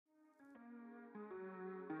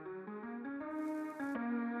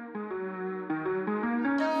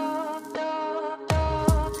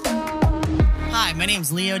Hi, my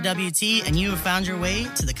name's Leo WT, and you have found your way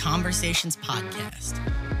to the Conversations Podcast.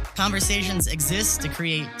 Conversations exist to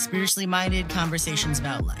create spiritually minded conversations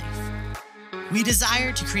about life. We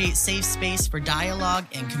desire to create safe space for dialogue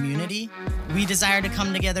and community. We desire to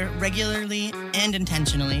come together regularly and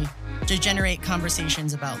intentionally to generate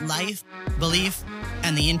conversations about life, belief,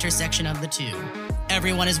 and the intersection of the two.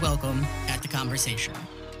 Everyone is welcome at the conversation.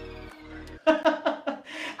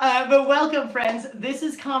 But welcome, friends. This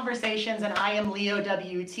is Conversations, and I am Leo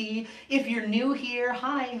WT. If you're new here,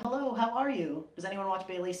 hi, hello, how are you? Does anyone watch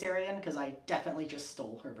Bailey Sarian? Because I definitely just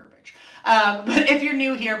stole her verbiage. But if you're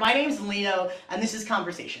new here, my name's Leo, and this is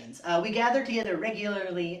Conversations. We gather together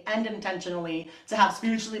regularly and intentionally to have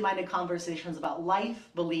spiritually minded conversations about life,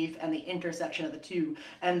 belief, and the intersection of the two.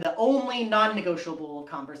 And the only non-negotiable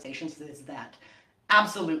conversations is that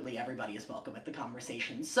absolutely everybody is welcome at the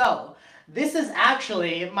conversation. So this is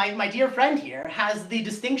actually, my dear friend here has the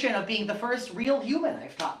distinction of being the first real human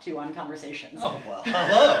I've talked to on Conversations. Oh, well,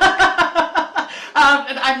 hello.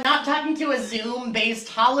 And I'm not talking to a Zoom-based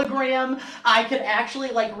hologram. I could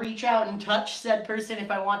actually reach out and touch said person if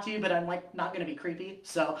I want to, but I'm not going to be creepy.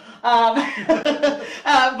 So, but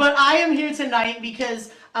I am here tonight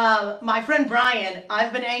because my friend Brian,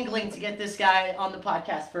 I've been angling to get this guy on the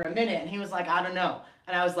podcast for a minute, and he was like, I don't know.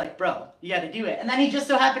 And I was like, bro, you got to do it. And then he just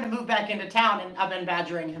so happened to move back into town, and I've been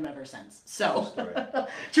badgering him ever since. So,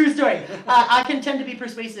 true story. I can tend to be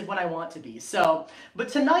persuasive when I want to be. So, but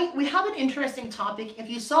tonight we have an interesting topic. If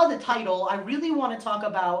you saw the title, I really want to talk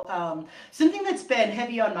about something that's been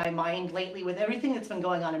heavy on my mind lately with everything that's been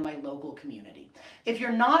going on in my local community. If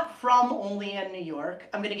you're not from Olean, New York,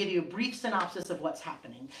 I'm going to give you a brief synopsis of what's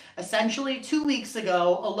happening. Essentially, 2 weeks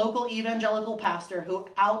ago, a local evangelical pastor who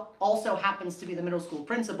also happens to be the middle school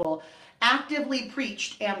principal actively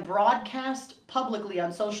preached and broadcast publicly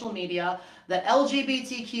on social media that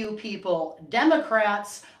LGBTQ people,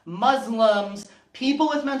 Democrats, Muslims, people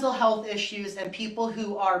with mental health issues, and people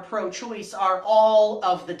who are pro-choice are all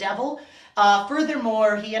of the devil.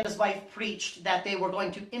 Furthermore, he and his wife preached that they were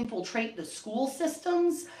going to infiltrate the school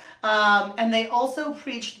systems. And they also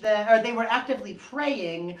preached they were actively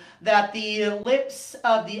praying that the lips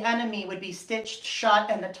of the enemy would be stitched shut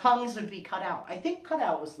and the tongues would be cut out. I think cut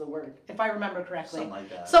out was the word, if I remember correctly.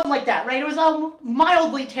 Something like that, right? It was all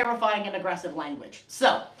mildly terrifying and aggressive language.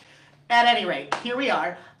 So, at any rate, here we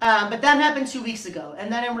are. But that happened 2 weeks ago.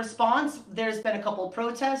 And then in response, there's been a couple of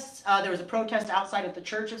protests. There was a protest outside of the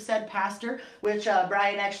church of said pastor, which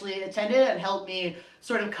Brian actually attended and helped me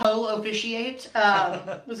sort of co-officiate.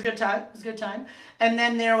 It was a good time. It was a good time. And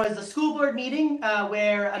then there was a school board meeting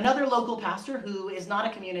where another local pastor who is not a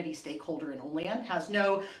community stakeholder in Olean, has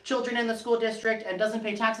no children in the school district, and doesn't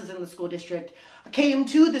pay taxes in the school district, came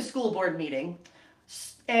to the school board meeting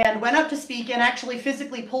and went up to speak and actually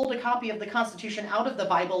physically pulled a copy of the Constitution out of the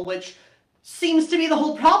Bible, which seems to be the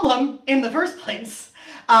whole problem in the first place,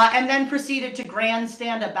 and then proceeded to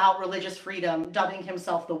grandstand about religious freedom, dubbing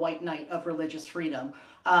himself the White Knight of religious freedom.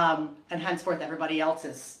 And henceforth, everybody else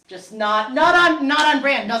is just not on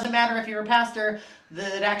brand. Doesn't matter if you're a pastor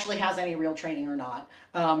that actually has any real training or not.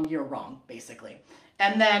 You're wrong, basically.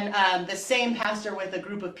 And then the same pastor with a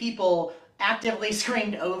group of people actively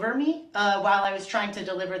screamed over me while I was trying to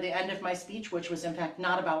deliver the end of my speech, which was in fact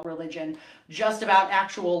not about religion, just about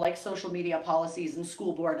actual social media policies and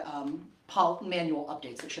school board manual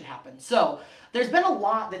updates that should happen. So there's been a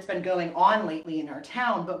lot that's been going on lately in our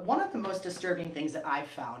town, but one of the most disturbing things that I've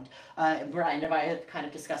found, Brian and I have kind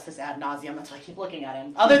of discussed this ad nauseum, that's why I keep looking at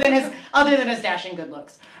him, other than his dashing good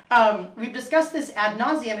looks. We've discussed this ad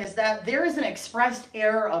nauseum, is that there is an expressed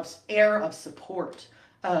air of support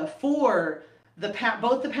for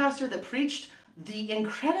both the pastor that preached the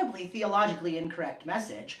incredibly theologically incorrect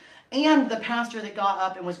message and the pastor that got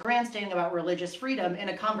up and was grandstanding about religious freedom in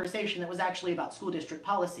a conversation that was actually about school district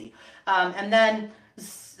policy. And then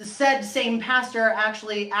said same pastor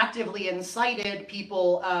actually actively incited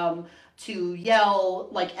people to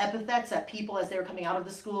yell epithets at people as they were coming out of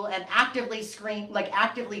the school and actively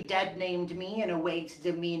actively dead named me in a way to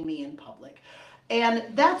demean me in public.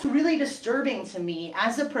 And that's really disturbing to me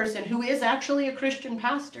as a person who is actually a Christian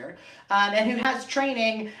pastor and who has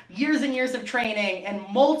training, years and years of training and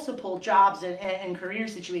multiple jobs and career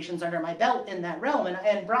situations under my belt in that realm.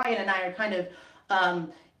 And Brian and I are kind of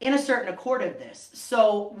in a certain accord of this.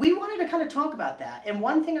 So we wanted to kind of talk about that. And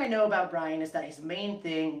one thing I know about Brian is that his main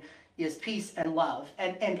thing is peace and love,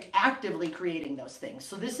 and actively creating those things.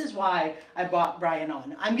 So this is why I brought Brian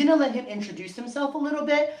on. I'm going to let him introduce himself a little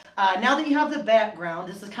bit. Now that you have the background,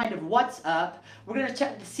 this is kind of what's up. We're going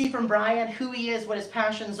to see from Brian who he is, what his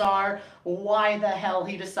passions are, why the hell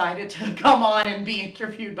he decided to come on and be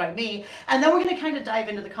interviewed by me, and then we're going to kind of dive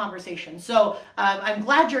into the conversation. So I'm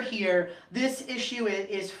glad you're here. This issue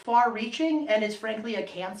is far-reaching, and it's frankly a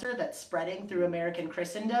cancer that's spreading through American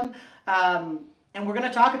Christendom. And we're going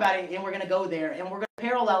to talk about it, and we're going to go there, and we're going to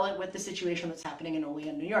parallel it with the situation that's happening in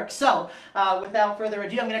Olean, New York. So, without further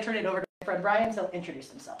ado, I'm going to turn it over to my friend Brian to introduce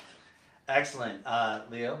himself. Excellent.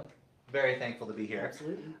 Leo, very thankful to be here.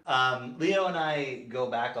 Absolutely. Leo and I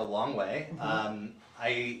go back a long way.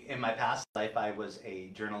 In my past life, I was a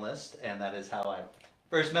journalist, and that is how I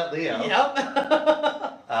first met Leo.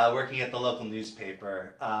 Yep. Working at the local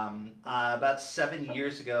newspaper. About 7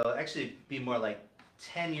 years ago, actually, be more like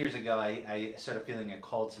 10 years ago, I started feeling a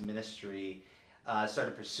call to ministry,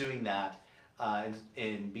 started pursuing that,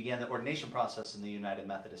 and began the ordination process in the United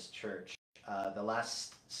Methodist Church. The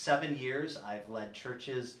last 7 years, I've led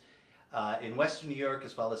churches in Western New York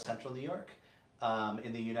as well as Central New York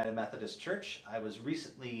in the United Methodist Church. I was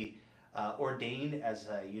recently ordained as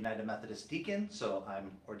a United Methodist deacon, so I'm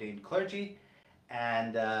ordained clergy.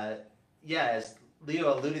 And yeah, as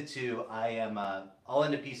Leo alluded to, I am all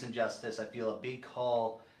into peace and justice. I feel a big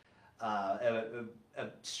call, a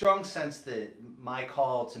strong sense that my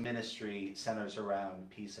call to ministry centers around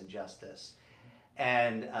peace and justice.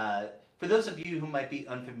 And for those of you who might be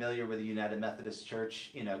unfamiliar with the United Methodist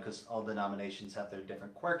Church, you know, because all denominations have their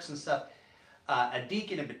different quirks and stuff, a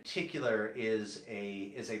deacon in particular is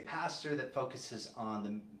a pastor that focuses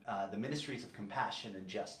on the ministries of compassion and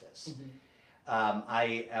justice.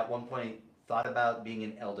 I, at one point, thought about being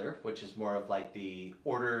an elder, which is more of like the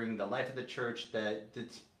ordering the life of the church, the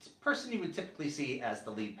person you would typically see as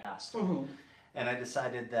the lead pastor. And I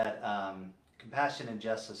decided that compassion and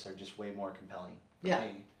justice are just way more compelling. Yeah.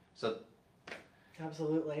 So.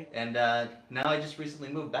 Absolutely. And now I just recently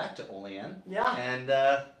moved back to Olean. Yeah. And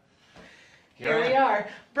here we are.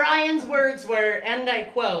 Brian's words were, and I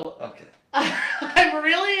quote, okay. I'm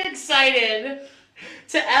really excited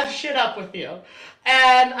to F shit up with you.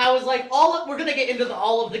 And I was like, we're going to get into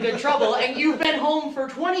all of the good trouble, and you've been home for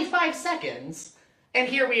 25 seconds, and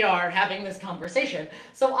here we are having this conversation.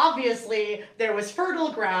 So obviously, there was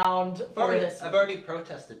fertile ground for this. I've already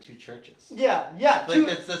protested 2 churches. Yeah.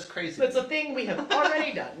 Like, that's crazy. It's a thing we have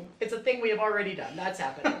already done. It's a thing we have already done. That's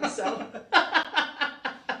happening, so.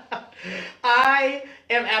 I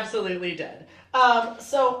am absolutely dead.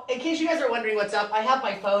 So, in case you guys are wondering what's up, I have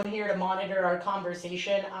my phone here to monitor our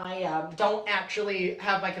conversation. I don't actually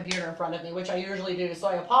have my computer in front of me, which I usually do, so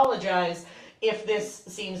I apologize if this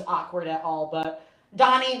seems awkward at all, but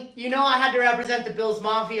Donnie, you know I had to represent the Bills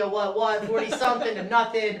Mafia, 40-something to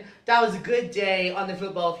nothing. That was a good day on the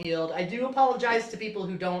football field. I do apologize to people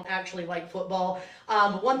who don't actually like football.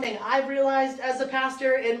 One thing I've realized as a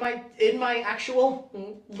pastor in my actual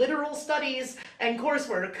literal studies and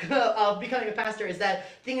coursework of becoming a pastor is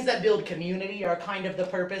that things that build community are kind of the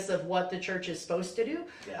purpose of what the church is supposed to do.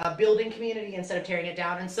 Yeah. Building community instead of tearing it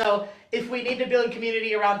down. And so if we need to build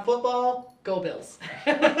community around football, go Bills.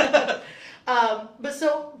 But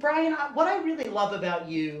so, Brian, what I really love about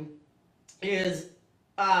you is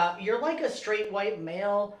you're like a straight white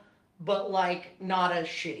male, but like not a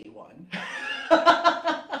shitty one.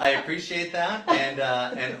 I appreciate that,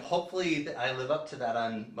 and hopefully I live up to that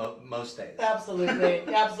on most days.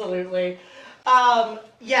 Absolutely, absolutely.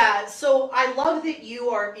 Yeah, so I love that you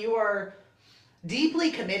are deeply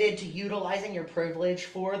committed to utilizing your privilege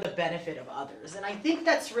for the benefit of others. And I think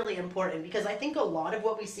that's really important because I think a lot of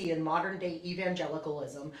what we see in modern day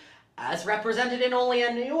evangelicalism, as represented in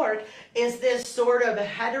Olean, New York, is this sort of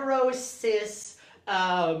hetero cis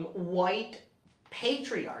white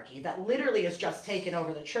patriarchy that literally has just taken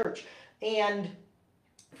over the church. And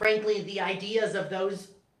frankly, the ideas of those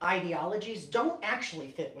ideologies don't actually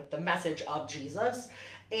fit with the message of Jesus.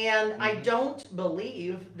 And I don't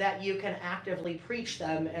believe that you can actively preach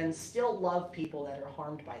them and still love people that are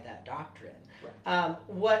harmed by that doctrine. Right.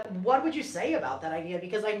 What would you say about that idea?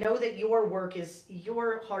 Because I know that your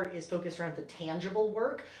heart is focused around the tangible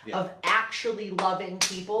work of actually loving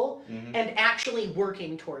people and actually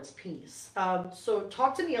working towards peace. So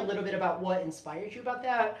talk to me a little bit about what inspired you about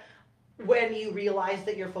that when you realized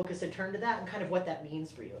that your focus had turned to that and kind of what that means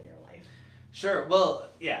for you in your life. Sure. Well,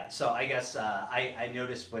 yeah. So I guess I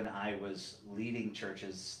noticed when I was leading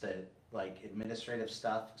churches that like administrative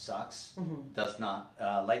stuff sucks. Mhm. Does not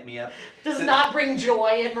light me up. Does So- not bring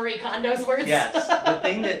joy in Marie Kondo's words. Yes,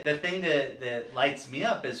 the thing that lights me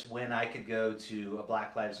up is when I could go to a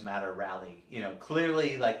Black Lives Matter rally. You know,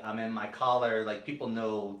 clearly, like I'm in my collar, like people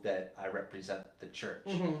know that I represent the church.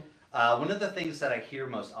 Mhm. One of the things that I hear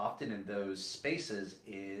most often in those spaces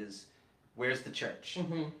is, "Where's the church?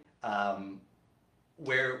 Mhm.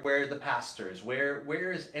 Where are the pastors?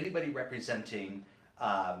 Where is anybody representing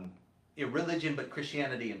a religion, but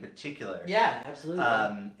Christianity in particular?" Yeah, absolutely.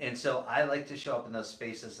 And so I like to show up in those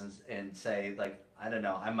spaces and say, like, I don't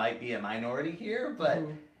know, I might be a minority here, but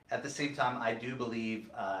Mhm. at the same time, I do believe,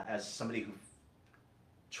 as somebody who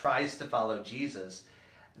tries to follow Jesus,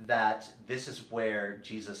 that this is where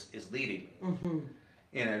Jesus is leading me. Mhm.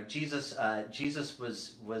 You know, Jesus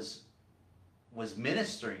was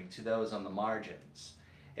ministering to those on the margins.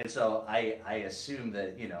 And so I assume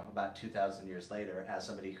that, you know, about 2,000 years later, as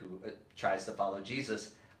somebody who tries to follow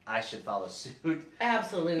Jesus, I should follow suit.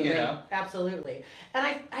 Absolutely. You know? Absolutely.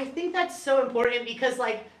 And I think that's so important because,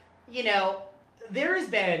 like, you know, there has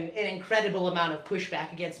been an incredible amount of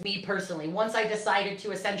pushback against me personally once I decided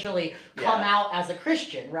to essentially come Yeah. out as a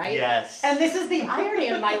Christian, right? Yes. And this is the irony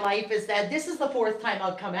of my life is that this is the fourth time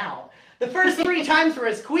I've come out. The first 3 times were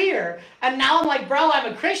as queer, and now I'm like, bro,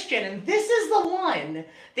 I'm a Christian, and this is the one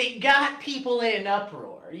that got people in an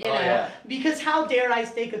uproar, you know? Yeah. Because how dare I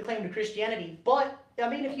stake a claim to Christianity? But, I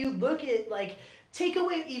mean, if you look at, like, take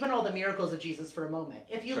away even all the miracles of Jesus for a moment.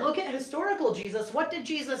 If you Sure. look at historical Jesus, what did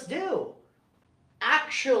Jesus do?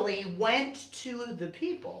 Actually went to the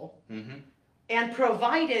people Mm-hmm. and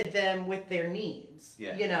provided them with their needs.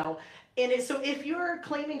 Yeah. You know, and so if you're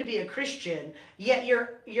claiming to be a Christian, yet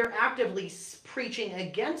you're actively preaching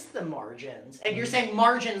against the margins, and you're Mhm. saying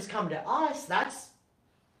margins come to us,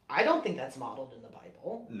 I don't think that's modeled in the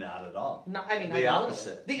Bible. Not at all. No, I mean The not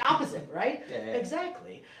opposite. The opposite, right? Yeah, yeah.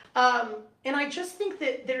 Exactly. And I just think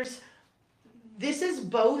that this is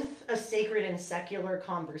both a sacred and secular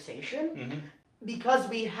conversation Mm-hmm. because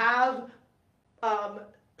we have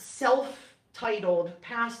self-titled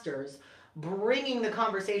pastors bringing the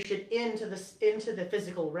conversation into the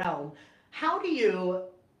physical realm. How do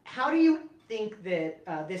you think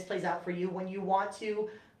that this plays out for you when you want to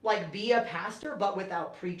like be a pastor but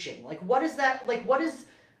without preaching? Like what is that? Like what is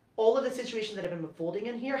all of the situations that have been unfolding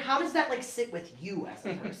in here? How does that like sit with you as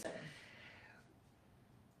a person?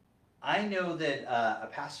 I know that a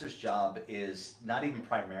pastor's job is not even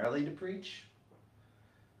primarily to preach.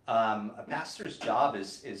 A pastor's job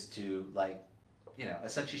is to, like, you know,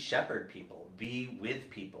 essentially shepherd people, be with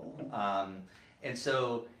people. And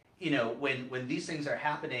so, you know, when these things are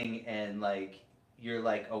happening and like you're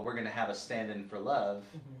like, oh, we're gonna have a stand-in for love.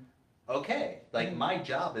 Okay, like Mhm. my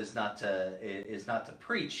job is not to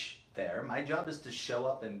preach there. My job is to show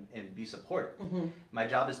up and be supportive. Mm-hmm. My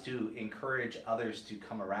job is to encourage others to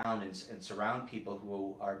come around and surround people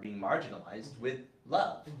who are being marginalized with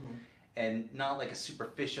love, Mm-hmm. and not like a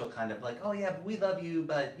superficial kind of like, oh yeah, we love you,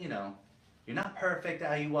 but you know, you're not perfect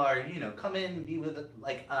how you are. You know, come in and be with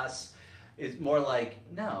like us. It's more like,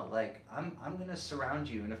 no, like I'm gonna surround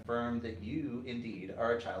you and affirm that you indeed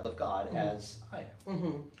are a child of God, Mhm. as I am.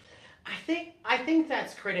 Mm-hmm. I think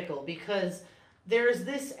that's critical because there's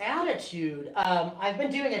this attitude. I've been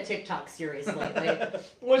doing a TikTok series lately,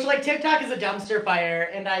 which like TikTok is a dumpster fire,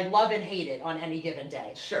 and I love and hate it on any given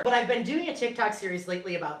day. Sure. But I've been doing a TikTok series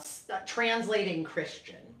lately about translating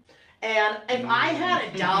Christian. And if I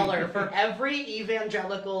had $1 for every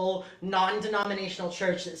evangelical, non-denominational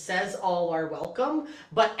church that says all are welcome,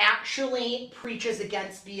 but actually preaches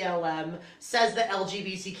against BLM, says that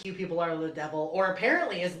LGBTQ people are the devil, or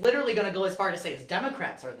apparently is literally going to go as far to say as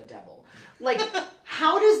Democrats are the devil. Like,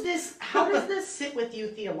 how does this sit with you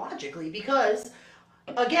theologically? Because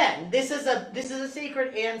again, this is a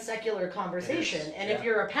sacred and secular conversation, and yeah. if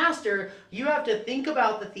you're a pastor, you have to think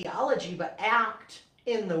about the theology, but act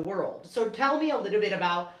in the world. So tell me a little bit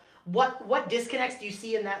about what disconnects do you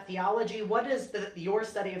see in that theology? What is your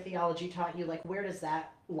study of theology taught you? Like, where does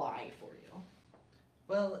that lie for you?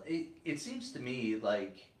 Well, it seems to me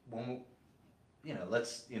like when, you know,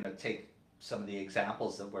 let's, you know, take some of the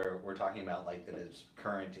examples that we're talking about, like that is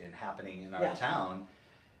current and happening in our Yeah. town.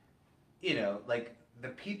 You know, like the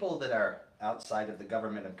people that are outside of the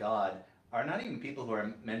government of God are not even people who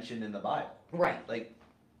are mentioned in the Bible. Right. Like,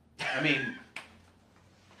 I mean,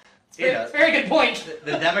 It's a very good point.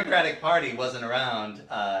 the Democratic Party wasn't around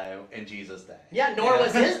in Jesus' day. Yeah, nor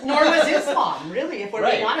was Islam, really, if we're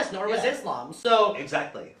being Right. honest, nor was Yeah. Islam. So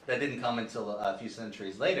Exactly. That didn't come until a few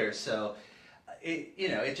centuries later. So,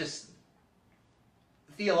 it just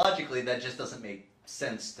theologically that just doesn't make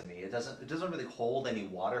sense to me. It doesn't really hold any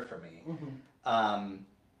water for me. Mm-hmm.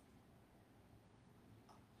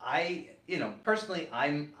 Personally,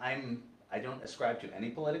 I don't ascribe to any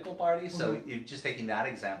political party. So just taking that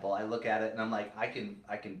example, I look at it and I'm like, I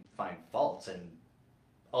can find faults in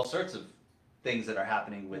all sorts of things that are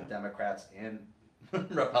happening with Democrats and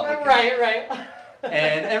Republicans. Right.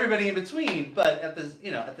 And everybody in between. But at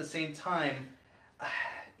the same time,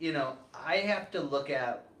 I have to look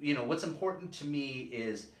at, what's important to me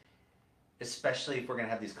is, especially if we're going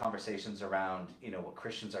to have these conversations around, what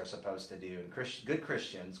Christians are supposed to do, and good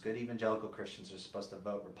Christians, good evangelical Christians are supposed to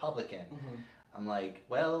vote Republican. Mm-hmm. I'm like,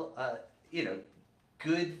 well,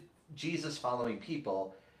 good Jesus following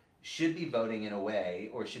people should be voting in a way,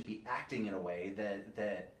 or should be acting in a way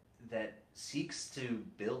that seeks to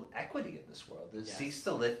build equity in this world, that seeks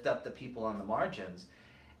to lift up the people on the margins,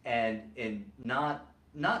 and not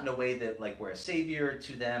in a way that like we're a savior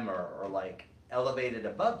to them or like elevated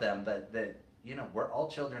above them, but that we're all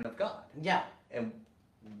children of God. Yeah. And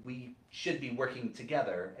we should be working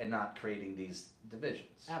together and not creating these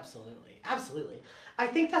divisions. Absolutely. I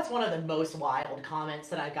think that's one of the most wild comments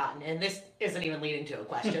that I've gotten, and this isn't even leading to a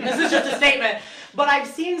question. This is just a statement. But I've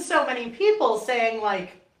seen so many people saying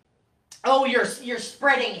like, "Oh, you're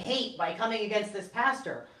spreading hate by coming against this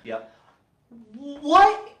pastor." Yep.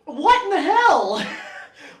 What in the hell?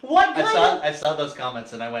 I saw those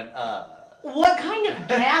comments and I went, What kind of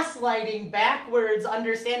gaslighting, backwards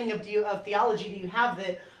understanding of theology do you have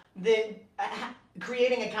that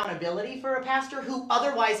creating accountability for a pastor who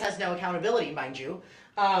otherwise has no accountability, mind you?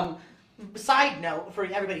 Side note for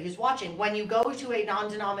everybody who's watching, when you go to a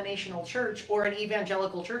non-denominational church or an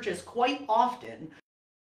evangelical churches, quite often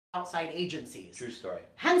outside agencies. True story.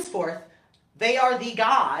 Henceforth, they are the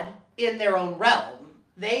God in their own realm.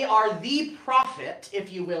 They are the prophet,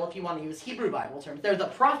 if you will, if you want to use Hebrew Bible terms. They're the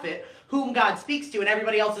prophet whom God speaks to, and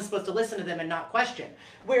everybody else is supposed to listen to them and not question.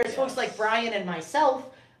 Whereas folks like Brian and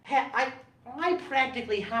myself, I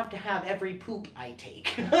practically have to have every poop I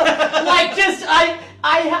take. I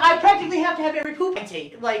practically have to have every poop I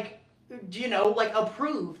take, like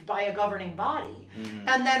approved by a governing body. Mm-hmm.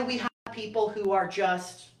 And then we have people who are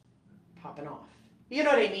just popping off. You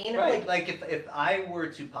know what I mean? Right. Like if I were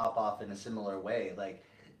to pop off in a similar way, like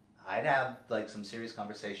I'd have like some serious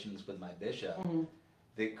conversations with my bishop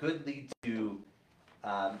that could lead to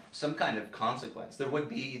some kind of consequence. There would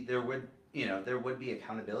be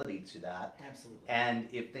accountability to that. Absolutely. And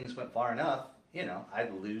if things went far enough,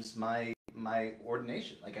 I'd lose my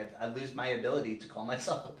ordination. Like I'd lose my ability to call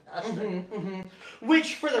myself a pastor. Mm-hmm, mm-hmm.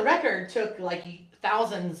 Which, for the record, took like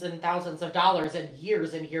thousands and thousands of dollars and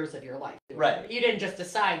years of your life. Right. You didn't just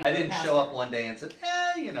decide. I didn't show up one day and said,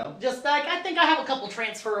 Just like, I think I have a couple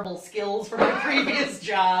transferable skills from my previous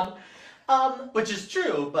job. Which is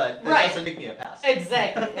true, but that doesn't make me a pastor.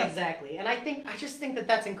 Exactly. And I just think that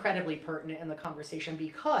that's incredibly pertinent in the conversation,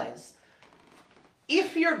 because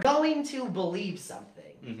if you're going to believe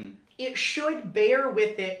something, it should bear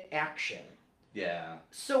with it action. Yeah.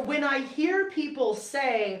 So when I hear people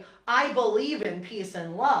say, I believe in peace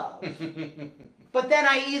and love, but then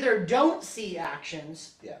I either don't see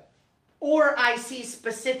actions, or I see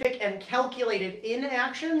specific and calculated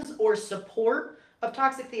inactions or support of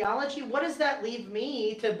toxic theology, what does that leave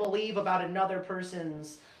me to believe about another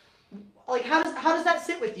person's, like, how does that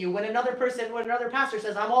sit with you when another pastor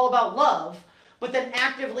says, I'm all about love, but then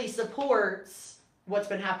actively supports what's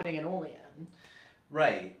been happening in Olean?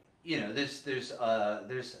 Right. There's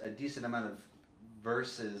a decent amount of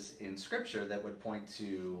verses in Scripture that would point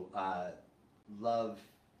to love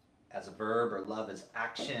as a verb or love as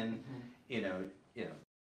action.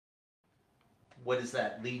 What does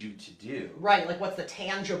that lead you to do? Right. Like, what's the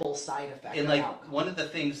tangible side effect? And like one of the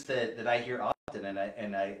things that I hear often,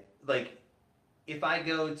 and I like, if I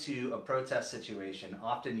go to a protest situation,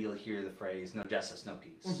 often you'll hear the phrase "no justice, no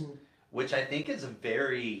peace," which I think is a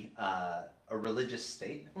very a religious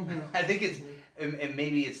statement. I think it's, and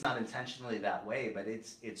maybe it's not intentionally that way, but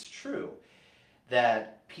it's true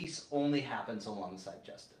that peace only happens alongside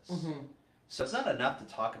justice. So it's not enough to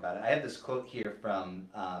talk about it. I have this quote here from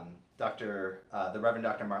the Reverend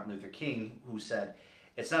Dr. Martin Luther King, who said,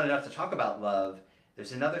 "It's not enough to talk about love.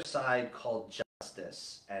 There's another side called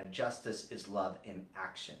justice, and justice is love in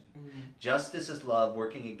action. Justice is love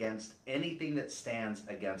working against anything that stands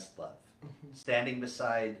against love. Standing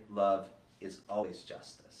beside love is always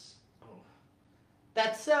justice."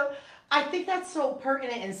 I think that's so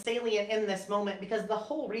pertinent and salient in this moment, because the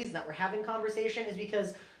whole reason that we're having conversation is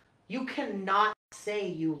because you cannot say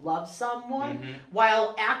you love someone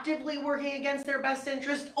while actively working against their best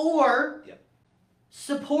interest, or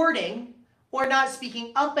supporting or not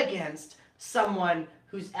speaking up against someone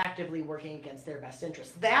who's actively working against their best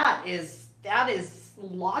interests. That is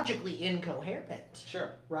logically incoherent. Sure.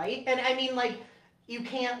 Right? And I mean, like, you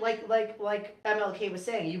can't, like MLK was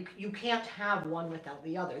saying, you can't have one without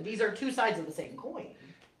the other. These are two sides of the same coin.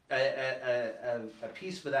 A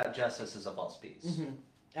peace without justice is a false peace. Mm-hmm.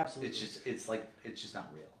 Absolutely. It's just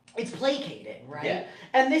not real. It's placating, right? Yeah.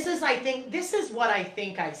 And this is what I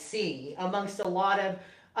think I see amongst a lot of,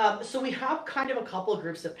 so we have kind of a couple of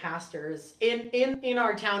groups of pastors in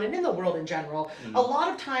our town and in the world in general. Mm-hmm. A lot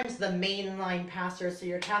of times the mainline pastors, so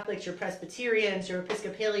your Catholics, your Presbyterians, your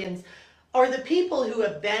Episcopalians, are the people who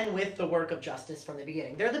have been with the work of justice from the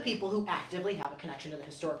beginning. They're the people who actively have a connection to the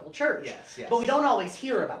historical church. Yes. But we don't always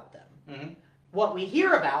hear about them. Mm-hmm. What we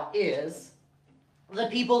hear about is the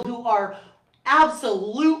people who are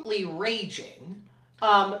absolutely raging.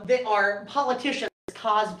 They are politicians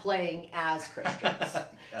cosplaying as Christians.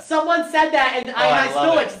 Yes. Someone said that, and I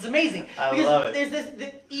stole it. It's amazing. I because love it. there's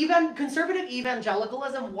this conservative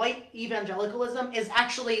evangelicalism, white evangelicalism is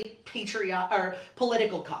actually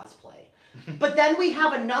political cosplay. But then we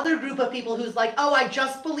have another group of people who's like, oh, I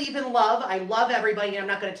just believe in love. I love everybody, and I'm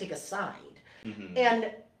not going to take a side. Mm-hmm.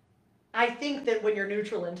 And I think that when you're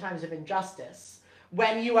neutral in times of injustice,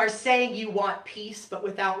 when you are saying you want peace but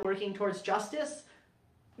without working towards justice,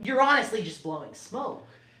 you're honestly just blowing smoke.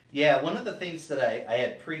 Yeah, one of the things that I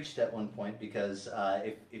had preached at one point, because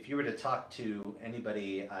if you were to talk to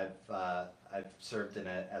anybody I've served in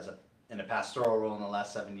a pastoral role in the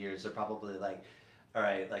last 7 years, they're probably like, all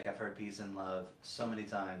right, like I've heard peace and love so many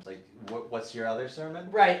times. Like, what's your other sermon?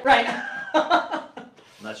 Right.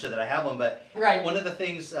 I'm not sure that I have one, but Right. one of the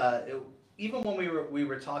things, even when we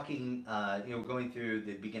were talking, going through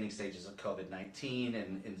the beginning stages of COVID-19,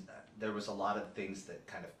 and there was a lot of things that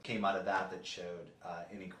kind of came out of that showed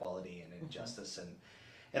inequality and injustice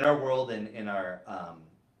in our world and in our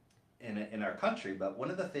country. But one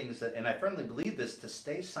of the things that, and I firmly believe this, to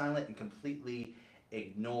stay silent and completely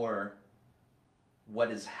ignore what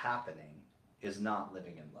is happening is not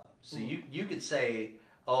living in love. So you could say,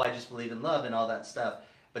 oh, I just believe in love and all that stuff,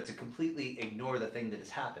 but to completely ignore the thing that is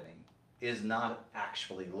happening is not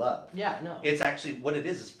actually love. Yeah, no. It's actually, what it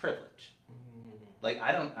is privilege. Like,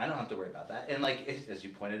 I don't have to worry about that. And like, as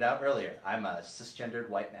you pointed out earlier, I'm a cisgendered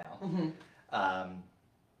white male. Mm-hmm.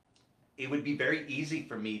 It would be very easy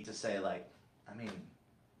for me to say, like, I mean,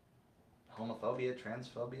 homophobia,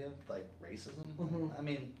 transphobia, like racism. Mm-hmm. I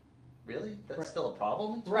mean, really? That's Right. still a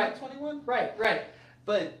problem in Right. 2021? Right.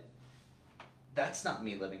 But that's not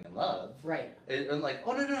me living in love. Right. And like,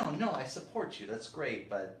 oh, no, I support you. That's great.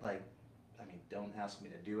 But like, I mean, don't ask me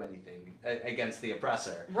to do anything against the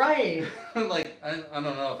oppressor. Right. Like, I don't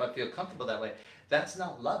know if I feel comfortable that way. That's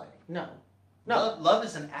not loving. No. Love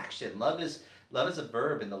is an action. Love is a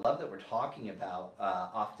verb, and the love that we're talking about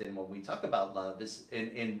often when we talk about love is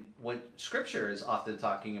in what Scripture is often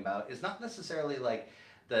talking about is not necessarily like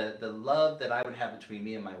the love that I would have between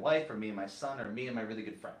me and my wife, or me and my son, or me and my really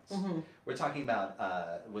good friends. Mm-hmm. We're talking about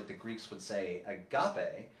what the Greeks would say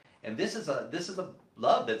agape, and this is a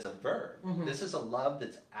love that's a verb. Mm-hmm. This is a love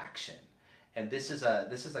that's action, and this is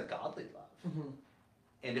a godly love. Mm-hmm.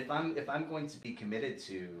 And if I'm going to be committed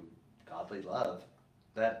to godly love,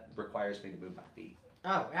 that requires me to move my feet.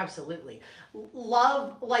 Oh, absolutely.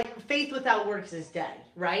 Love, like faith without works is dead,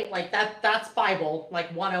 right? Like that's Bible, like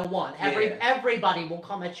 101. Yeah. Everybody will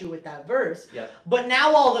come at you with that verse. Yep. But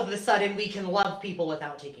now all of a sudden we can love people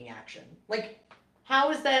without taking action. Like, how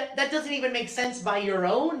is that? That doesn't even make sense by your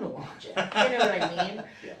own logic. You know what I mean?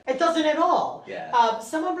 Yeah. It doesn't at all. Yeah.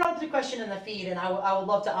 Someone brought up the question in the feed, and I would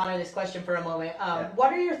love to honor this question for a moment. Yeah.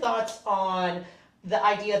 What are your thoughts on the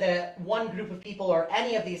idea that one group of people or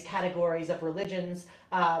any of these categories of religions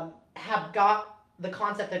have got the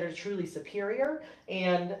concept that are truly superior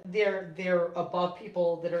and they're above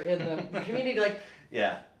people that are in the community? Like,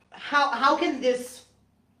 Yeah. how can this?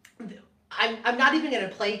 I'm not even going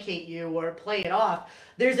to placate you or play it off.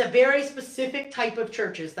 There's a very specific type of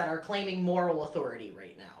churches that are claiming moral authority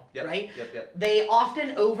right now, Yep. right? Yep. They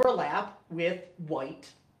often overlap with white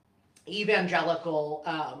evangelical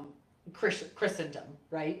Christendom,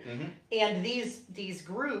 right? Mm-hmm. And these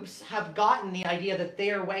groups have gotten the idea that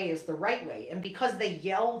their way is the right way, and because they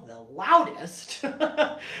yell the loudest,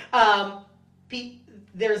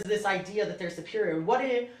 there's this idea that they're superior.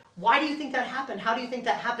 Why do you think that happened? How do you think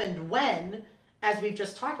that happened when, as we've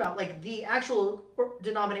just talked about, like the actual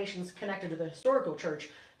denominations connected to the historical church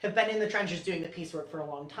have been in the trenches doing the peace work for a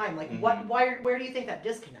long time? Like, Mm-hmm. where do you think that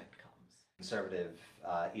disconnect comes? Conservative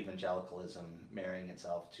evangelicalism marrying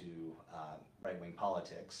itself to right-wing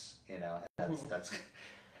politics,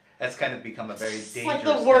 that's kind of become a very dangerous It's like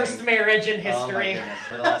the worst thing. marriage in Oh my history. goodness,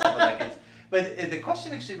 for the last couple decades. But the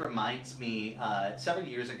question actually reminds me, several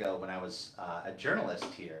years ago when I was a journalist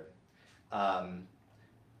here,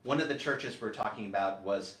 one of the churches we're talking about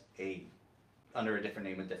was under a different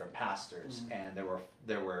name with different pastors, and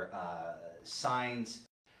there were signs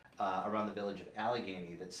around the village of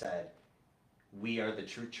Allegheny that said, "We are the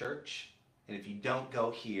true church, and if you don't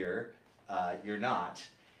go here, you're not."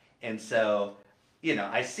 And so,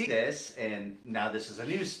 I see this, and now this is a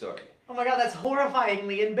news story. Oh my God, that's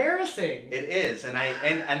horrifyingly embarrassing. It is,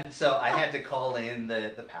 and so I had to call in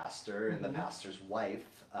the pastor and the pastor's wife,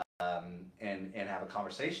 and have a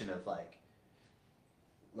conversation of like,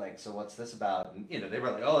 so what's this about? And they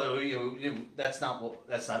were like, oh, that's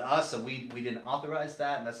not us, and we didn't authorize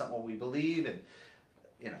that, and that's not what we believe, and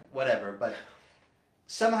whatever. But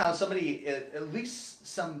somehow at least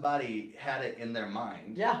somebody had it in their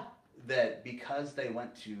mind. Yeah. That because they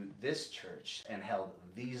went to this church and held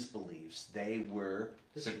these beliefs, they were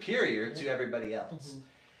superior to everybody else.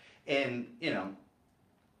 And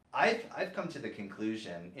I've come to the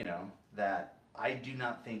conclusion, that I do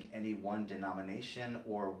not think any one denomination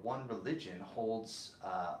or one religion holds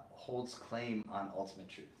claim on ultimate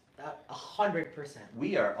truth. 100%.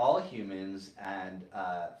 We are all humans, and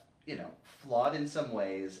flawed in some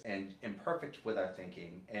ways and imperfect with our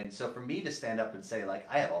thinking. And so for me to stand up and say, like,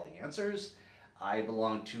 I have all the answers, I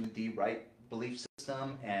belong to the right belief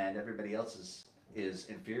system, and everybody else is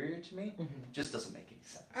inferior to me, just doesn't make any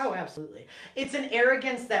sense. Oh, absolutely. It's an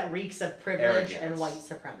arrogance that reeks of privilege and white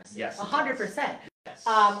supremacy. Yes. 100%. Yes.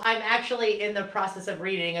 I'm actually in the process of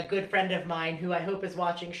reading a good friend of mine who I hope is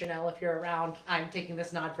watching. Chanel, if you're around, I'm taking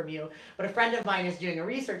this nod from you. But a friend of mine is doing a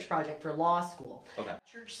research project for law school. Okay.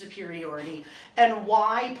 Church superiority and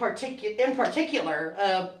why, in particular,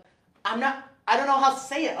 I don't know how to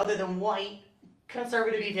say it other than white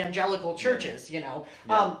conservative evangelical churches.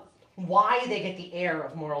 Why they get the air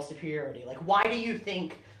of moral superiority. Like, why do you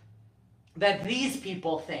think that these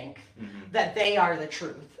people think that they are the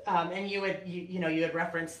truth? And you had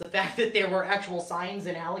referenced the fact that there were actual signs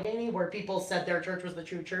in Allegheny where people said their church was the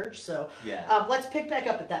true church. So let's pick back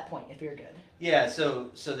up at that point if you're good. Yeah. So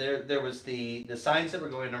there was the signs that were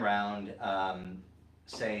going around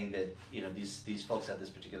saying that these folks at this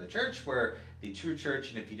particular church were the true church,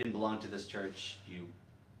 and if you didn't belong to this church, you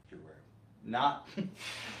were not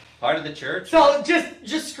part of the church. So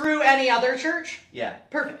just screw any other church? Yeah.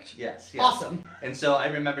 Perfect. Yes. Awesome. And so I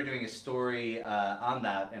remember doing a story on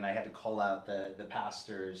that, and I had to call out the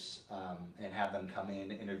pastors and have them come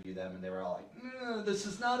in, interview them, and they were all like, "This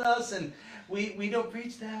is not us, and we don't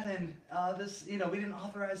preach that, and this we didn't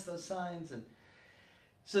authorize those signs." And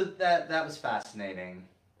so that was fascinating.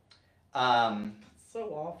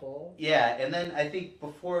 So awful. Yeah, and then I think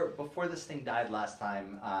before this thing died last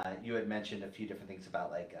time, you had mentioned a few different things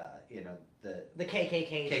about the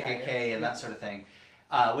KKK and that sort of thing,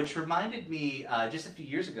 which reminded me just a few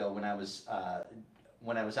years ago when I was out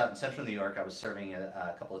in Central New York. I was serving at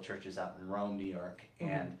a couple of churches out in Rome, New York,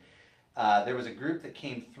 and there was a group that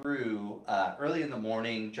came through early in the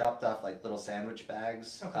morning, dropped off like little sandwich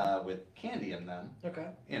bags with candy in them. Okay.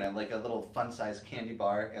 Like a little fun-sized candy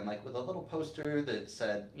bar, and like with a little poster that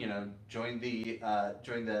said, join the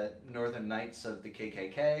Northern Knights of the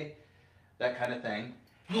KKK, that kind of thing.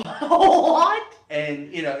 What?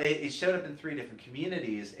 And it showed up in 3 different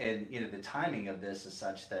communities, and the timing of this is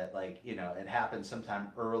such that it happened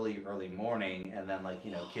sometime early morning, and then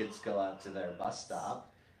kids go out to their bus stop,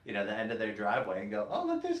 the end of their driveway, and go, oh,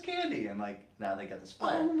 look, there's candy, and now they got this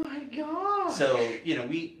flyer. Oh my God. So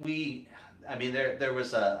there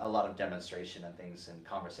was a lot of demonstration and things and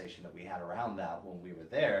conversation that we had around that when we were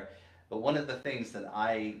there. But one of the things that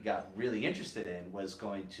I got really interested in was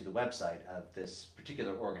going to the website of this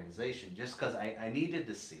particular organization, just because I needed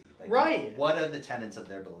to see what are the tenets of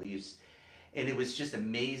their beliefs. And it was just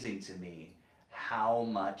amazing to me how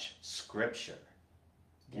much scripture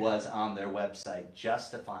was on their website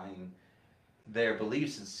justifying their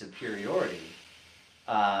beliefs and superiority.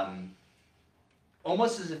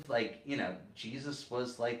 Almost as if Jesus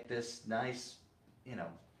was like this nice,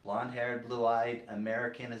 blonde-haired, blue-eyed,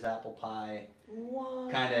 American as apple pie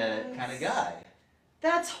kind of guy.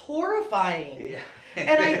 That's horrifying. Yeah,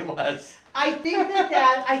 and it was. I think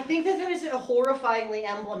that is horrifyingly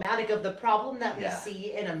emblematic of the problem that we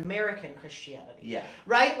see in American Christianity. Yeah.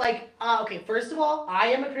 Right? Okay, first of all, I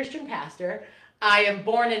am a Christian pastor. I am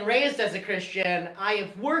born and raised as a Christian. I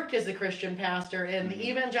have worked as a Christian pastor in the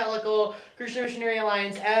Evangelical Christian Missionary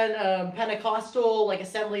Alliance and Pentecostal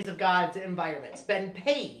Assemblies of God environments. Been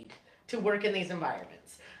paid to work in these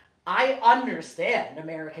environments. I understand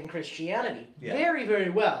American Christianity very, very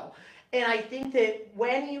well. And I think that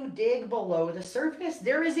when you dig below the surface,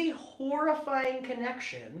 there is a horrifying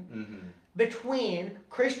connection Mm-hmm. between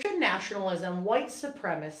Christian nationalism, white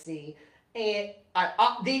supremacy, and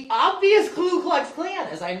the obvious Ku Klux Klan,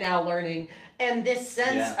 as I'm now learning, and this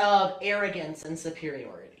sense of arrogance and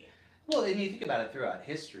superiority. Well, and you think about it throughout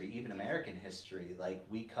history, even American history, like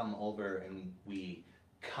we come over and we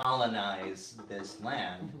colonize this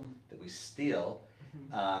land that we steal.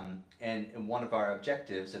 And one of our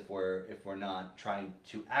objectives, if we're not trying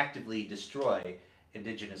to actively destroy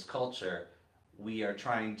indigenous culture, we are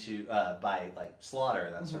trying to by like slaughter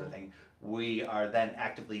that sort of thing. We are then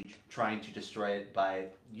actively trying to destroy it by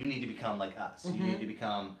you need to become like us. You need to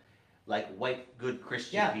become like white good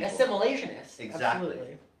Christian people. Assimilationists. Exactly.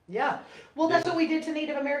 Absolutely. Yeah. Well, that's what we did to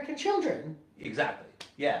Native American children. Exactly.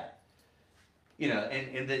 Yeah. You know,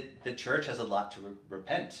 and the church has a lot to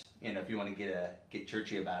repent. You know, if you want to get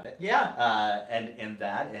churchy about it. Yeah. And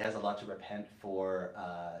that it has a lot to repent for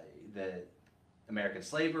the American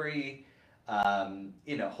slavery.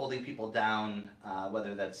 You know, holding people down,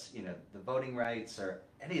 whether that's the voting rights or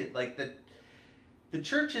any like the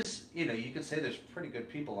church is. You know, you could say there's pretty good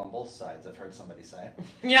people on both sides. I've heard somebody say.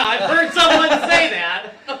 Yeah, I've heard someone say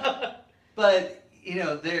that. But you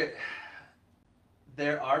know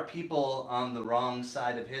there are people on the wrong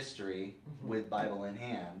side of history with Bible in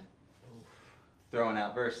hand throwing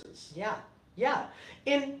out verses. Yeah, yeah.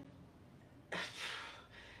 And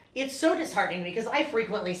it's so disheartening because I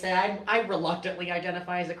frequently say I reluctantly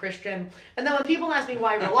identify as a Christian. And then when people ask me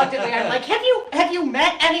why reluctantly, I'm like, have you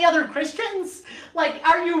met any other Christians? Like,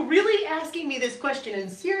 are you really asking me this question in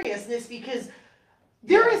seriousness? Because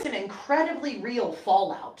there is an incredibly real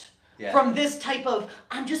fallout from this type of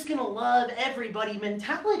I'm just gonna love everybody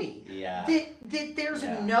mentality. Yeah. That there's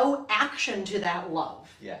no action to that love.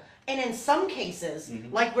 Yeah. And in some cases,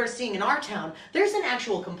 like we're seeing in our town, there's an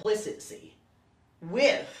actual complicity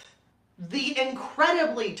with the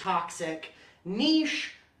incredibly toxic,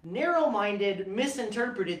 niche, narrow-minded,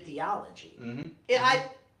 misinterpreted theology.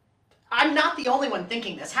 I'm not the only one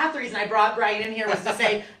thinking this. Half the reason I brought Brian in here was to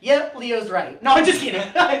say, yep, Leo's right. No, I'm just kidding.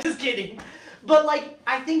 I'm just kidding. But like,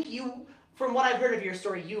 I think you, from what I've heard of your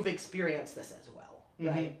story, you've experienced this as well,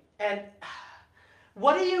 right? And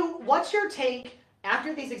what's your take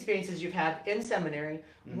after these experiences you've had in seminary,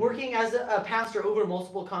 working as a pastor over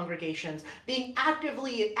multiple congregations, being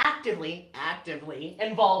actively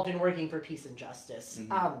involved in working for peace and justice,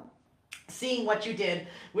 seeing what you did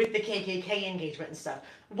with the KKK engagement and stuff.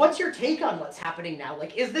 What's your take on what's happening now?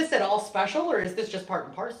 Like, is this at all special, or is this just part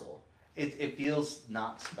and parcel? It feels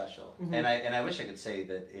not special, and I wish I could say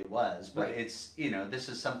that it was, but it's this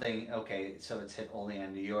is something so it's hit only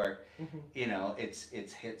in New York,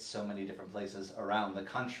 it's hit so many different places around the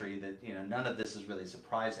country that none of this is really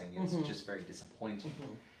surprising. It's just very disappointing,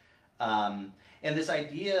 and this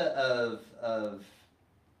idea of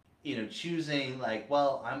choosing like,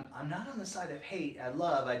 well, I'm not on the side of hate. I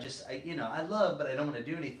love, I love, but I don't want to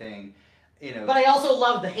do anything. But I also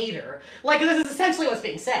love the hater. Like, this is essentially what's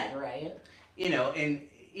being said, right? And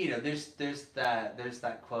there's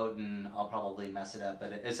that quote, and I'll probably mess it up,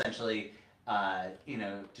 but essentially,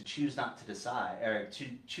 to choose not to decide or to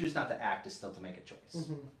choose not to act is still to make a choice.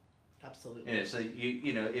 Absolutely. So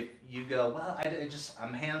if you go, well,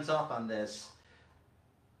 I'm hands off on this,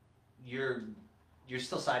 you're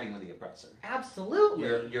still siding with the oppressor.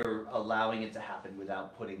 Absolutely. You're allowing it to happen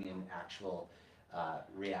without putting in actual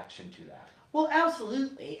reaction to that. Well,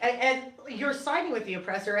 absolutely. And you're siding with the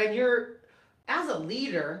oppressor, and you're, as a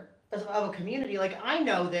leader of a community, like, I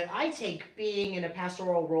know that I take being in a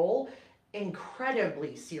pastoral role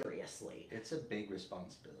incredibly seriously. It's a big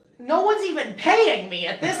responsibility. No one's even paying me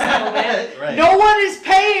at this moment. Right. No one is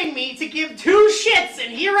paying me to give two shits,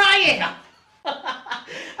 and here I am.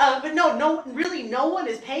 But really, no one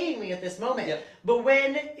is paying me at this moment. Yep. But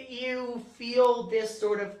when you feel this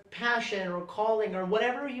sort of passion or calling or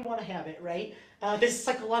whatever you want to have it, right? This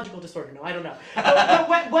psychological disorder, no, I don't know.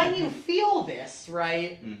 But when you feel this,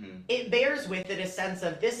 right, it bears with it a sense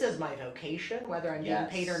of this is my vocation, whether I'm being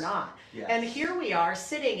paid or not. Yes. And here we are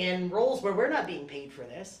sitting in roles where we're not being paid for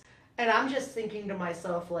this. And I'm just thinking to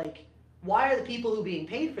myself, like, why are the people who are being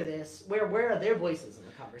paid for this, where are their voices in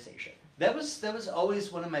the conversation? That was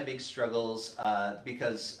always one of my big struggles,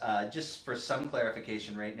 because just for some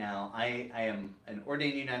clarification right now, I am an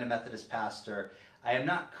ordained United Methodist pastor. I am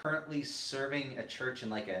not currently serving a church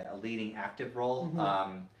in like a leading active role,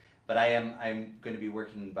 but I'm going to be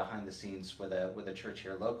working behind the scenes with a church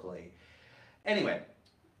here locally. Anyway,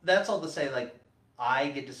 that's all to say, like, I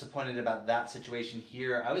get disappointed about that situation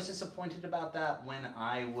here. I was disappointed about that when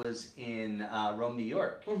I was in Rome, New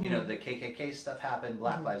York. You know, the KKK stuff happened,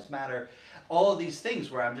 Black Lives Matter, all of these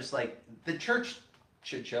things where I'm just like, the church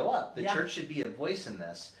should show up. The church should be a voice in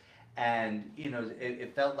this. And, you know,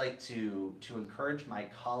 it felt like to encourage my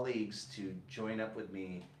colleagues to join up with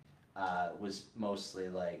me was mostly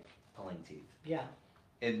like pulling teeth. Yeah.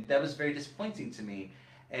 And that was very disappointing to me.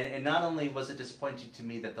 And not only was it disappointing to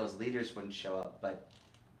me that those leaders wouldn't show up, but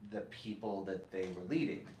the people that they were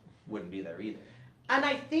leading wouldn't be there either. And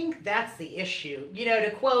I think that's the issue. You know,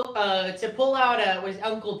 to quote, to pull out was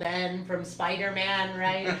Uncle Ben from Spider-Man,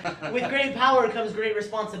 right? With great power comes great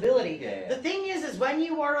responsibility. Yeah. The thing is when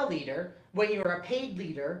you are a leader, when you are a paid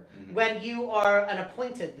leader, when you are an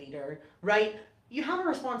appointed leader, right? You have a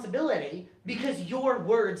responsibility because your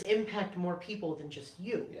words impact more people than just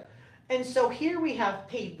you. Yeah. And so here we have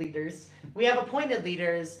paid leaders, we have appointed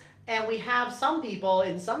leaders, and we have some people,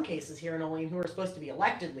 in some cases here in Olean, who are supposed to be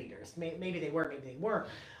elected leaders. Maybe they were, maybe they weren't.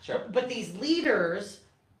 Sure. But these leaders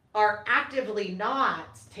are actively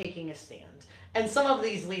not taking a stand. And some of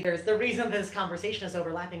these leaders, the reason this conversation is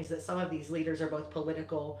overlapping is that some of these leaders are both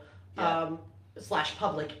political /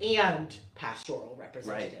 public and pastoral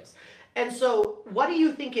representatives. Right. And so what do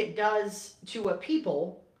you think it does to a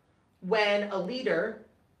people when a leader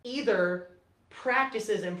either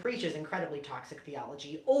practices and preaches incredibly toxic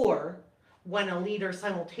theology, or when a leader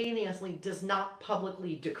simultaneously does not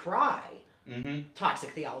publicly decry toxic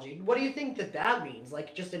theology? What do you think that means,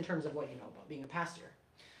 like just in terms of what you know about being a pastor?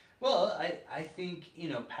 Well, I think, you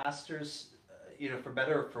know, pastors, you know, for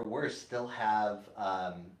better or for worse, still have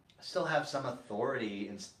some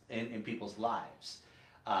authority in people's lives.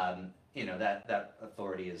 You know, that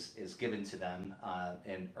authority is given to them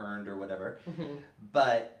and earned or whatever.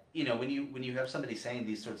 But you know, when you have somebody saying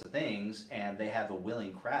these sorts of things and they have a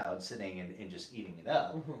willing crowd sitting and just eating it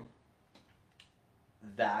up,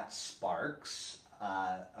 that sparks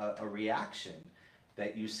a reaction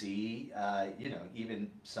that you see. You know,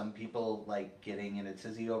 even some people like getting in a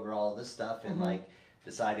tizzy over all this stuff and like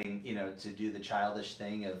deciding, you know, to do the childish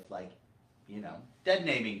thing of like, you know, dead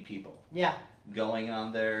naming people. Yeah. Going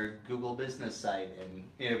on their Google business site and,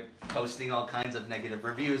 you know, posting all kinds of negative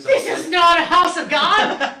reviews. This is not a house of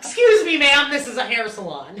God. Excuse me, ma'am. This is a hair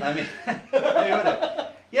salon. I mean,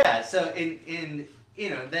 whatever. Yeah. So in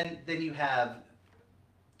you know, then you have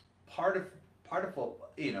part of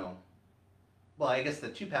what, you know. Well, I guess the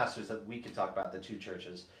two pastors that we could talk about, the two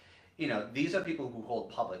churches, you know, these are people who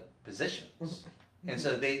hold public positions. And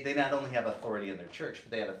so they not only have authority in their church,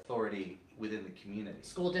 but they have authority within the community.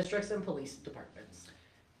 School districts and police departments.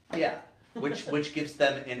 Yeah, which gives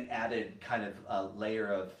them an added kind of layer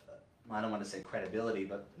of, I don't want to say credibility,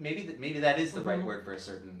 but maybe that is the right word for a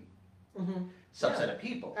certain subset of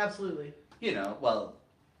people. Absolutely. You know, well,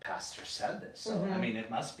 pastor said this, so I mean, it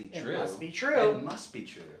must be true. It must be true. It must be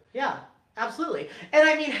true. Yeah. Absolutely. And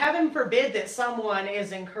I mean, heaven forbid that someone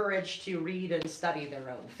is encouraged to read and study their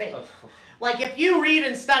own faith. Like if you read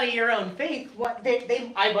and study your own faith, what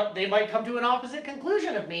they might come to an opposite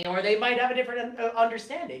conclusion of me, or they might have a different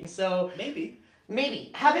understanding. So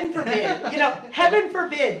maybe heaven forbid, you know, heaven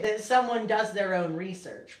forbid that someone does their own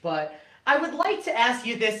research. But I would like to ask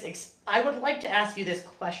you this. I would like to ask you this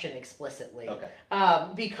question explicitly. Okay.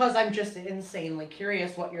 Because I'm just insanely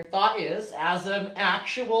curious what your thought is as an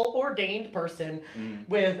actual ordained person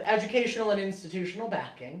with educational and institutional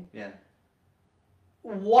backing. Yeah.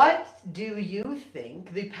 What do you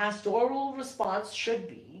think the pastoral response should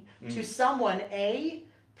be to someone, A,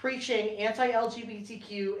 preaching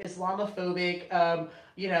anti-LGBTQ, Islamophobic,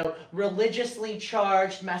 you know, religiously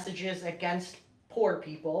charged messages against poor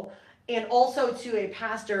people, and also to a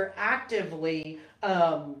pastor actively,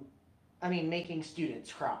 making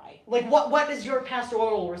students cry? Like, what is your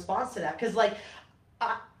pastoral response to that? Because, like,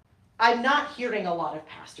 I'm not hearing a lot of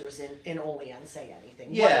pastors in Olean say anything.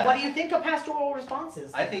 Yeah. What do you think a pastoral response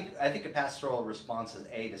is? I think a pastoral response is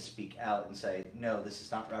A, to speak out and say, no, this is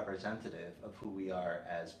not representative of who we are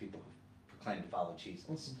as people who proclaim to follow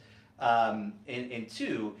Jesus. And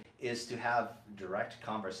two is to have direct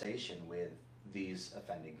conversation with these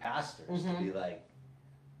offending pastors to be like,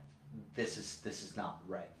 this is not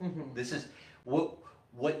right. This is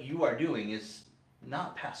what you are doing is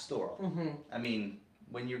not pastoral. I mean,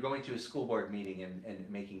 when you're going to a school board meeting and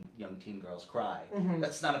making young teen girls cry,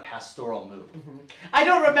 that's not a pastoral move. I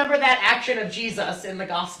don't remember that action of Jesus in the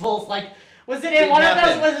Gospels. Like, was it in one of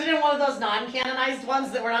those non-canonized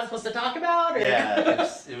ones that we're not supposed to talk about? Or? Yeah,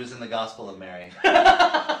 it was in the Gospel of Mary.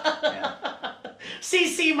 Yeah.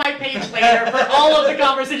 See my page later for all of the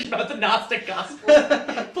conversation about the Gnostic Gospel.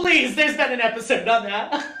 Please, there's been an episode on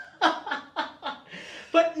that.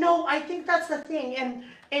 But no, I think that's the thing.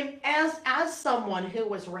 And as someone who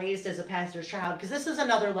was raised as a pastor's child, because this is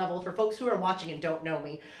another level for folks who are watching and don't know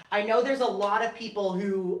me, I know there's a lot of people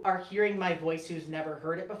who are hearing my voice who's never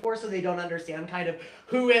heard it before, so they don't understand kind of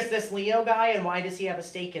who is this Leo guy and why does he have a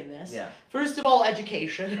stake in this. Yeah. First of all,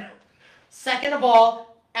 education. Second of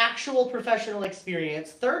all, actual professional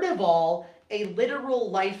experience. Third of all, a literal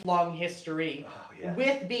lifelong history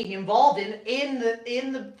with being involved in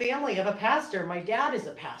the family of a pastor. My dad is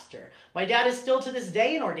a pastor. My dad is still to this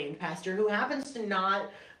day an ordained pastor who happens to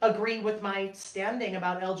not agree with my standing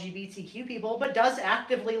about LGBTQ people, but does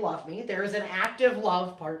actively love me. There is an active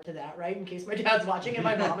love part to that, right? In case my dad's watching and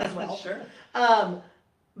my mom as well. Sure.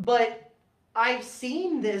 But I've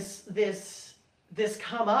seen this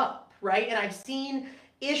come up, right? And I've seen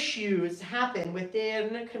issues happen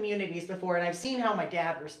within communities before, and I've seen how my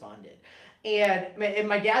dad responded. And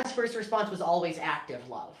my dad's first response was always active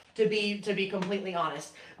love, to be completely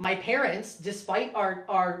honest. My parents, despite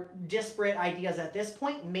our disparate ideas at this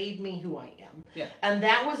point, made me who I am. Yeah. And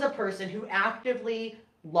that was a person who actively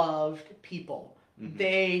loved people. Mm-hmm.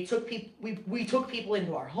 They took we took people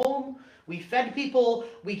into our home, we fed people,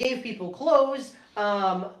 we gave people clothes.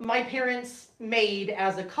 My parents made,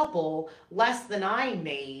 as a couple, less than I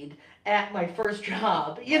made at my first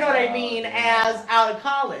job, you know what I mean, as out of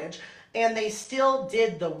college. And they still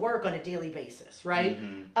did the work on a daily basis, right?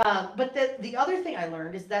 Mm-hmm. But the other thing I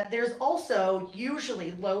learned is that there's also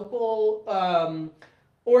usually local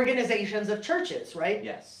organizations of churches, right?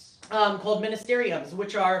 Yes. Called ministeriums,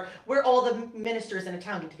 which are where all the ministers in a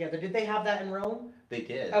town get together. Did they have that in Rome? They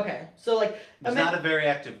did. Okay, so like it's not a very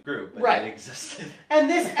active group, but right. it existed.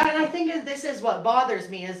 And I think this is what bothers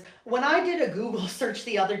me is when I did a Google search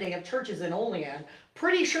the other day of churches in Olean,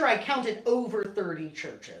 pretty sure I counted over 30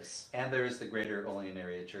 churches. And there is the Greater Olean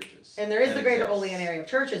Area churches. And there is the Greater Olean Area of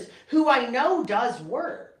churches, who I know does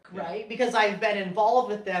work, right? Because I've been involved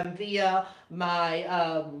with them via my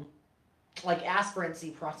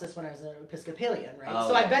aspirancy process when I was an Episcopalian, right? Oh,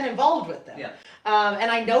 so I've been involved with them. Yeah. And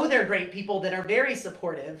I know they're great people that are very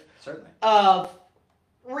supportive Certainly. of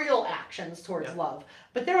real actions towards Yeah. love.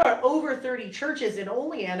 But there are over 30 churches in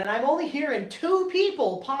Olean, and I'm only hearing 2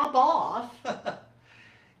 people pop off.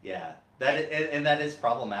 Yeah, that is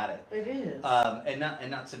problematic. It is. And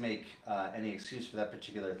not to make any excuse for that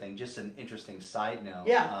particular thing. Just an interesting side note.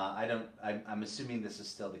 Yeah. I'm assuming this is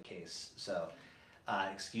still the case. So,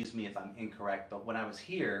 excuse me if I'm incorrect. But when I was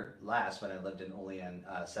here last, when I lived in Olean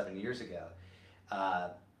 7 years ago,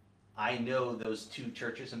 I know those 2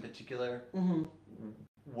 churches in particular Mm-hmm.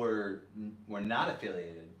 were not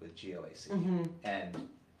affiliated with GOAC, Mm-hmm. and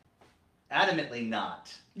adamantly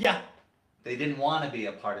not. Yeah. They didn't want to be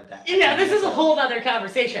a part of that. Yeah, this is a whole other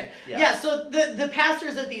conversation. Yeah. Yeah, so the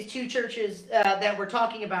pastors of these 2 churches that we're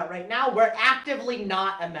talking about right now were actively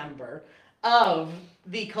not a member of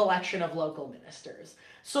the collection of local ministers.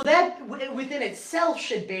 So that within itself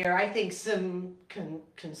should bear, I think, some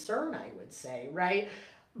concern, I would say, right?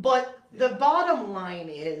 But the bottom line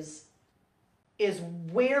is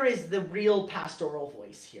where is the real pastoral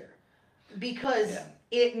voice here? Because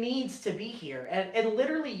it needs to be here. And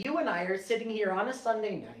literally, you and I are sitting here on a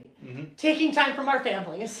Sunday night, Mm-hmm. taking time from our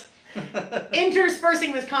families,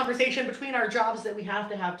 interspersing this conversation between our jobs that we have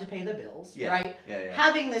to pay the bills, right? Yeah.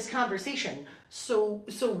 Having this conversation. So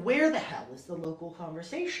where the hell is the local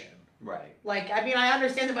conversation? Right. Like, I mean, I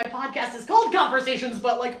understand that my podcast is called Conversations,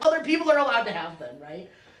 but like other people are allowed to have them, right?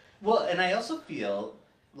 Well, and I also feel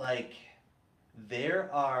like there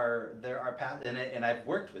are and I've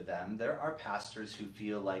worked with them. There are pastors who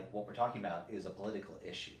feel like what we're talking about is a political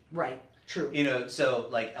issue. Right. True. You know, so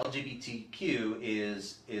like LGBTQ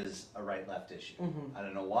is a right-left issue. Mm-hmm. I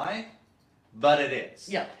don't know why, but it is.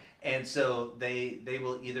 Yeah. And so they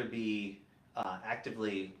will either be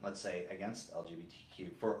actively, let's say, against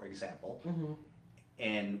LGBTQ, for example, Mm-hmm.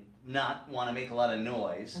 and not want to make a lot of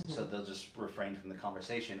noise, Mm-hmm. so they'll just refrain from the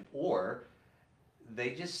conversation, or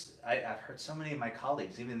they just, I've heard so many of my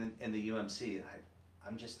colleagues, even in the UMC,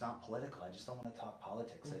 I'm just not political, I just don't want to talk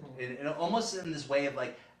politics. Mm-hmm. And almost in this way of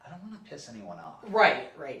like, I don't want to piss anyone off.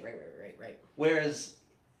 Right. Whereas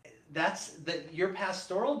your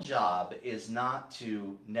pastoral job is not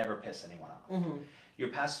to never piss anyone off. Mm-hmm. Your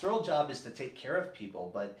pastoral job is to take care of people,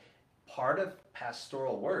 but part of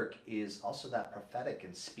pastoral work is also that prophetic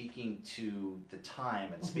and speaking to the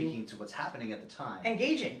time and speaking to what's happening at the time.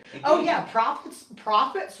 Engaging. Oh yeah,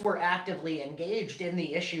 prophets were actively engaged in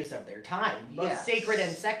the issues of their time, both Yes. sacred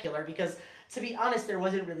and secular, because to be honest, there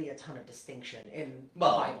wasn't really a ton of distinction in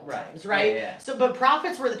Bible right. times, right? Yeah. So, but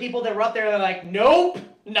prophets were the people that were up there and they're like, nope,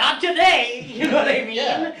 not today. You know what I mean?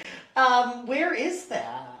 Yeah. Where is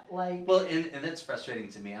that? Like, Well, and it's frustrating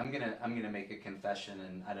to me. I'm gonna make a confession,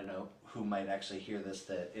 and I don't know who might actually hear this,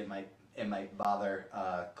 that it might bother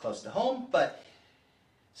close to home. But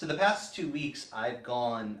so the past 2 weeks, I've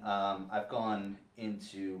gone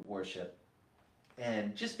into worship,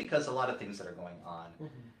 and just because a lot of things that are going on,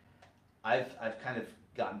 I've kind of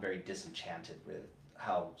gotten very disenchanted with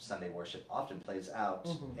how Sunday worship often plays out,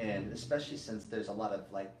 and especially since there's a lot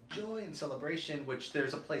of like joy and celebration, which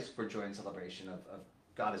there's a place for joy and celebration of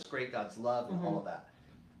God is great, God's love, and all of that.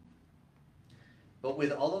 But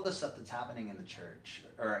with all of the stuff that's happening in the church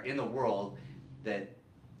or in the world, that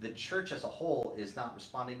the church as a whole is not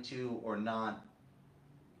responding to, or not,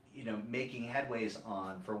 making headways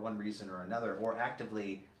on for one reason or another, or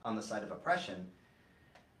actively on the side of oppression.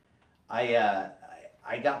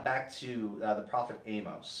 I got back to the prophet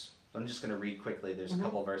Amos. I'm just going to read quickly. There's a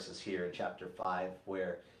couple verses here in chapter 5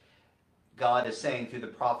 where God is saying through the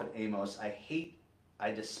prophet Amos,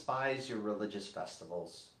 I despise your religious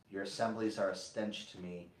festivals. Your assemblies are a stench to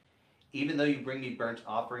me. Even though you bring me burnt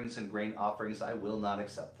offerings and grain offerings, I will not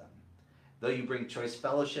accept them. Though you bring choice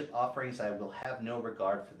fellowship offerings, I will have no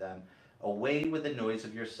regard for them. Away with the noise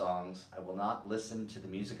of your songs. I will not listen to the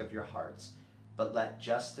music of your hearts. But let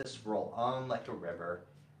justice roll on like a river,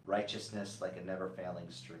 righteousness like a never-failing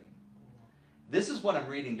stream. This is what I'm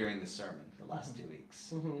reading during the sermon the last 2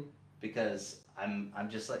 weeks, because I'm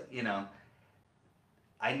just like,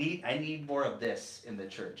 I need more of this in the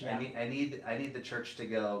church. Yeah. I need the church to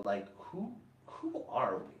go like, who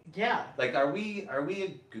are we? yeah. Like, are we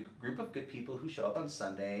a group of good people who show up on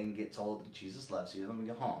Sunday and get told that Jesus loves you, then we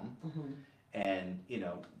go home and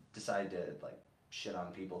decide to like shit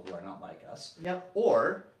on people who are not like us? Yep.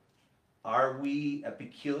 Or are we a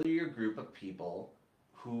peculiar group of people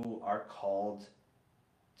who are called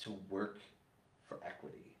to work for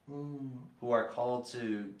equity, who are called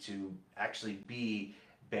to actually be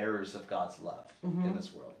bearers of God's love in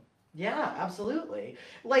this world? Yeah, absolutely.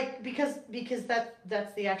 Like, because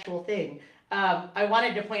that's the actual thing. I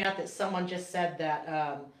wanted to point out that someone just said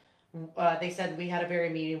that they said we had a very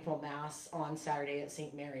meaningful mass on Saturday at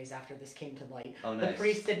St. Mary's after this came to light. Oh, The nice.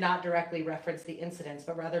 priest did not directly reference the incidents,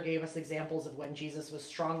 but rather gave us examples of when Jesus was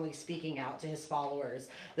strongly speaking out to his followers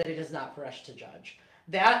that it is not for us to judge.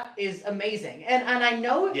 That is amazing, and I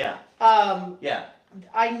know. Yeah. Yeah.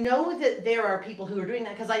 I know that there are people who are doing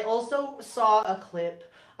that, because I also saw a clip,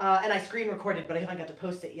 and I screen recorded, but I haven't got to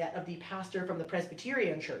post it yet, of the pastor from the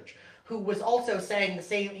Presbyterian Church who was also saying the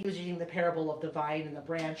same. He was using the parable of the vine and the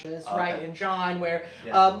branches, right, in John, where,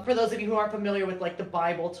 for those of you who aren't familiar with like the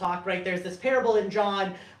Bible talk, right, there's this parable in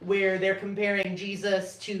John where they're comparing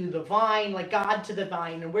Jesus to the vine, like God to the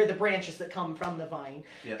vine, and we're the branches that come from the vine.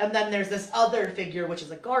 And then there's this other figure, which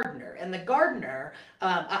is a gardener, and the gardener,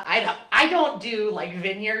 I don't do like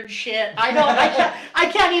vineyard shit.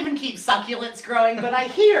 I can't even keep succulents growing, but I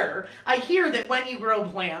hear that when you grow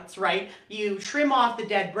plants, right, you trim off the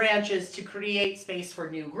dead branches to create space for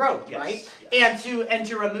new growth, right? And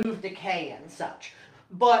to remove decay and such.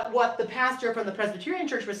 But what the pastor from the Presbyterian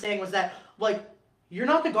Church was saying was that, like, you're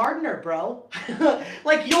not the gardener, bro.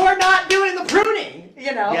 Like, you're not doing the pruning,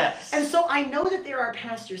 Yes. And so I know that there are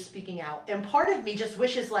pastors speaking out, and part of me just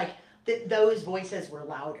wishes like that those voices were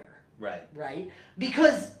louder. Right?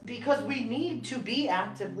 Because we need to be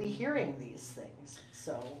actively hearing these things.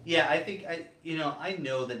 So Yeah, I think I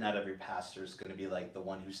know that not every pastor is going to be like the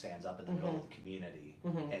one who stands up in the middle of the community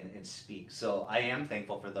and speaks. So I am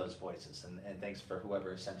thankful for those voices, and thanks for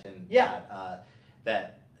whoever sent in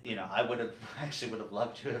that I would have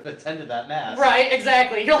loved to have attended that mass. Right,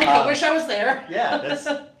 exactly. You're like, I wish I was there. Yeah,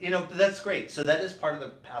 that's great. So that is part of the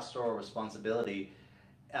pastoral responsibility.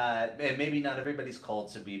 And maybe not everybody's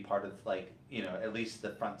called to be part of like, at least the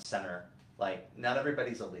front center. Like, not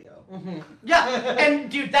everybody's a Leo. Yeah, and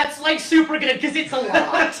dude, that's like super good because it's a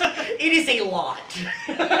lot. It is a lot.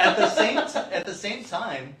 At the same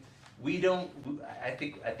time, we don't. I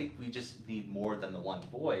think we just need more than the one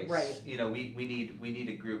voice. Right. We need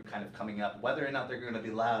a group kind of coming up. Whether or not they're going to be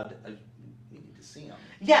loud, we need to see them.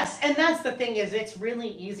 Yes, and that's the thing, is it's really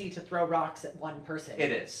easy to throw rocks at one person.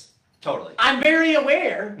 It is. Totally. I'm very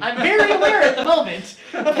aware at the moment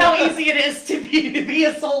of how easy it is to be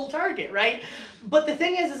a sole target, right? But the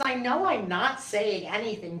thing is I know I'm not saying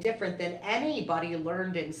anything different than anybody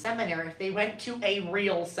learned in seminary if they went to a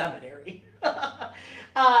real seminary. I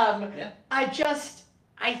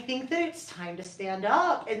think that it's time to stand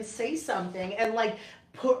up and say something and like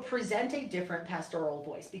present a different pastoral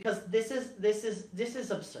voice, because this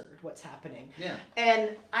is absurd what's happening. Yeah.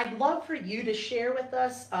 And I'd love for you to share with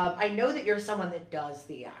us. I know that you're someone that does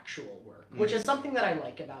the actual work, which is something that I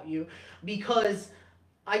like about you, because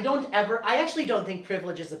I actually don't think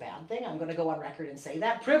privilege is a bad thing. I'm going to go on record and say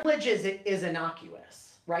that. Privilege is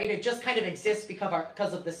innocuous, right? It just kind of exists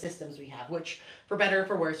because of the systems we have, which, for better or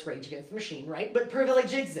for worse, Rage Against the Machine, right? But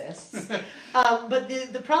privilege exists. But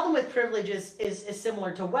the problem with privilege is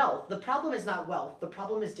similar to wealth. The problem is not wealth. The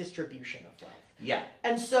problem is distribution of wealth. Yeah.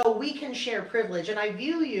 And so we can share privilege, and I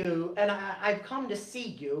view you, and I've come to see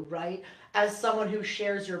you, right, as someone who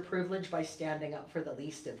shares your privilege by standing up for the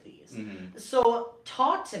least of these. Mm-hmm. So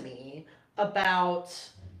talk to me about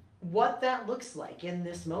what that looks like in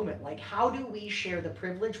this moment. Like, how do we share the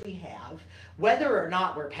privilege we have, whether or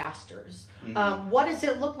not we're pastors? Mm-hmm. What does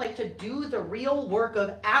it look like to do the real work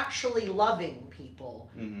of actually loving people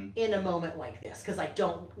Mm-hmm. in a moment like this? Because I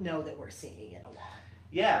don't know that we're seeing it a lot.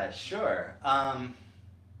 Yeah, sure.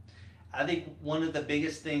 I think one of the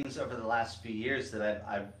biggest things over the last few years that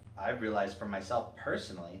I've realized for myself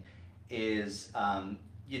personally is,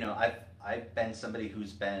 I've been somebody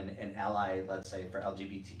who's been an ally, let's say, for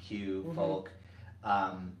LGBTQ Mhm. folk,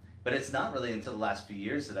 but it's not really until the last few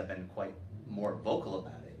years that I've been quite more vocal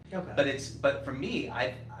about it. Okay. But for me,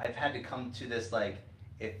 I've had to come to this, like,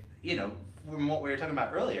 if from what we were talking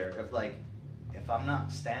about earlier, of like, if I'm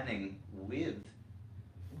not standing with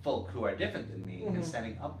folk who are different than me Mhm. and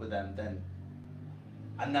standing up with them, then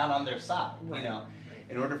I'm not on their side. Right.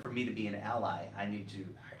 In order for me to be an ally, I need to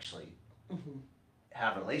actually Mhm.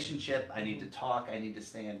 have a relationship. I need to talk. I need to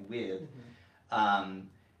stand with. Mhm.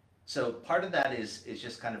 So part of that is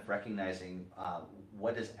just kind of recognizing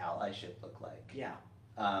what does allyship look like. Yeah.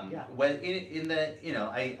 Yeah. When in the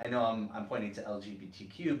I know I'm pointing to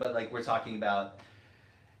LGBTQ, but like we're talking about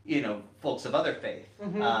folks of other faith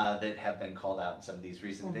Mhm. that have been called out in some of these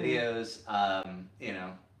recent Mhm. videos,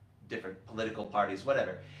 different political parties,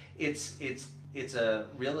 whatever. It's a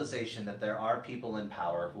realization that there are people in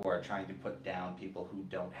power who are trying to put down people who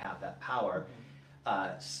don't have that power.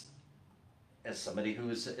 As somebody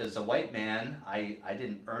who is a white man, I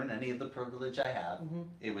didn't earn any of the privilege I have. Mhm.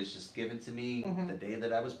 It was just given to me Mhm. the day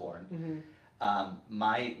that I was born. Mhm.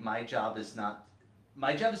 My job is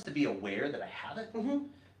to be aware that I have it, Mhm.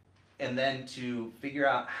 and then to figure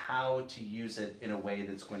out how to use it in a way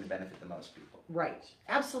that's going to benefit the most people. Right.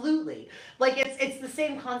 Absolutely. Like it's the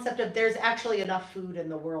same concept of there's actually enough food in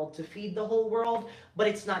the world to feed the whole world, but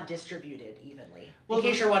it's not distributed evenly. Well, in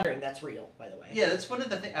case you're wondering, that's real, by the way. Yeah, that's one of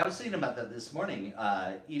the things I was thinking about that this morning.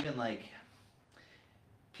 Even like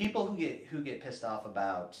people who get pissed off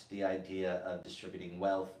about the idea of distributing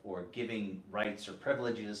wealth or giving rights or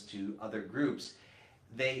privileges to other groups,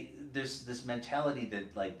 there's this mentality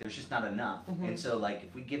that like there's just not enough, Mhm. and so like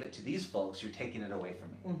if we give it to these folks, you're taking it away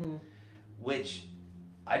from me. Mm-hmm. Which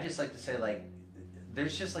I just like to say, like,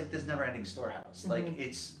 there's just like this never-ending storehouse. Like Mhm.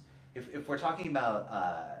 it's if we're talking about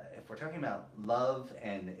love,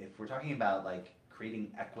 and if we're talking about like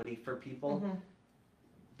creating equity for people, Mm-hmm.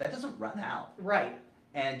 that doesn't run out. Right.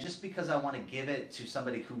 And just because I want to give it to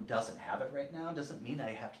somebody who doesn't have it right now doesn't mean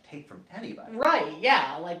I have to take from anybody. Right.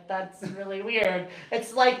 Yeah. Like that's really weird.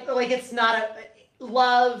 It's like it's not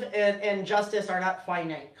love and justice are not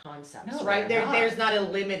finite concepts, No, right? they're not. There's not a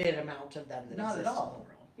limited amount of them that Not at exist all. in the world.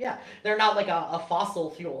 Yeah, they're not like a fossil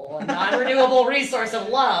fuel, a non-renewable resource of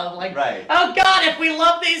love. Like, Right. oh God, if we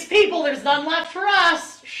love these people, there's none left for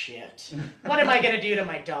us. Shit. What am I gonna do to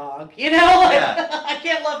my dog? Like, Yeah. I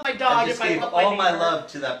can't love my I dog just if I gave love all my my neighbor. love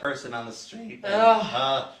to that person on the street. And,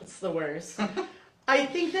 Ugh. It's the worst. I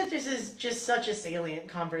think that this is just such a salient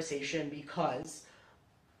conversation because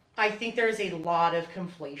I think there's a lot of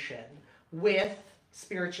conflation with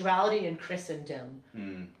spirituality and Christendom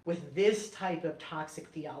with this type of toxic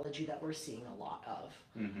theology that we're seeing a lot of.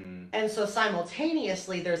 Mm-hmm. And so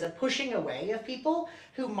simultaneously, there's a pushing away of people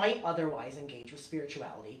who might otherwise engage with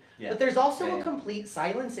spirituality. Yeah. But there's also Yeah, a yeah. complete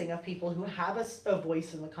silencing of people who have a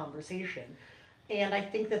voice in the conversation. And I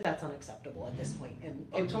think that that's unacceptable at this point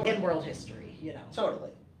Totally. in world history,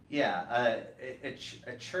 Totally. Yeah.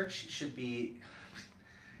 A church should be.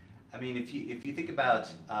 I mean, if you think about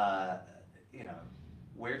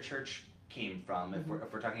where church came from, if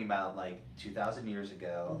we're talking about like 2,000 years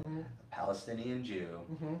ago, Mhm. a Palestinian Jew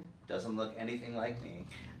Mhm. doesn't look anything like me.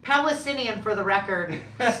 Palestinian, for the record.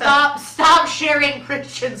 Stop sharing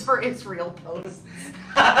Christians for Israel posts.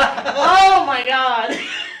 Oh my God.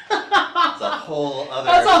 It's a whole other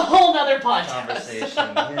That's a whole nother podcast.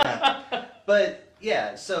 conversation. Yeah. But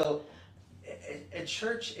yeah, so a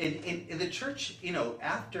church in the church,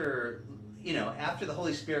 after the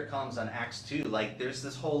Holy Spirit comes on Acts 2, like there's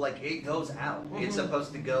this whole like it goes out. It's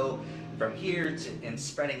supposed to go from here and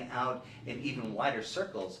spreading out in even wider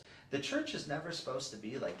circles. The church is never supposed to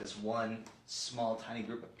be like this one small tiny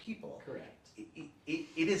group of people. Correct. It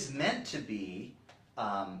is meant to be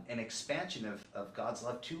an expansion of God's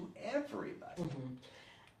love to everybody.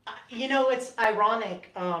 You know, it's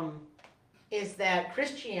ironic, is that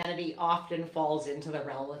Christianity often falls into the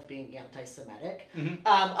realm of being anti-Semitic.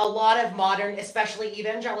 A lot of modern, especially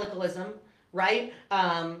evangelicalism, right?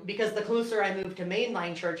 Because the closer I move to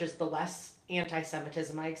mainline churches, the less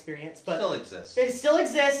anti-Semitism I experience. But Still exists. it still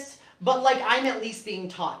exists, but like I'm at least being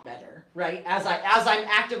taught better, right? As I'm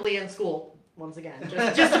actively in school. Once again,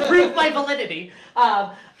 just to prove my validity.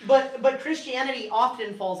 But Christianity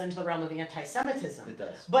often falls into the realm of anti-Semitism. It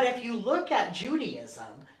does. But if you look at Judaism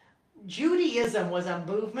was a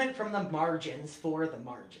movement from the margins for the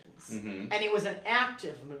margins. And it was an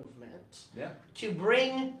active movement to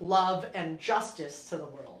bring love and justice to the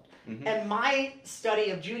world. And my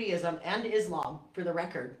study of Judaism and Islam, for the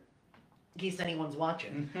record, in case anyone's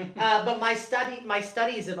watching, but my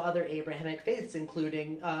studies of other Abrahamic faiths,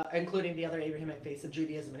 including the other Abrahamic faiths of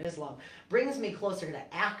Judaism and Islam, brings me closer to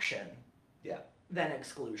action than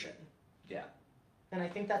exclusion. Yeah. And I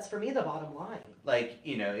think that's, for me, the bottom line. Like,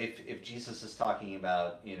 you know, if Jesus is talking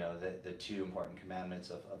about, you know, the two important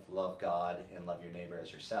commandments of love God and love your neighbor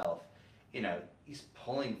as yourself, you know, he's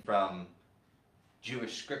pulling from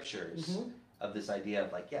Jewish scriptures of this idea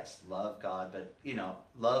of like, yes, love God, but, you know,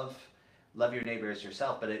 love your neighbor as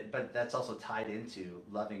yourself, but that's also tied into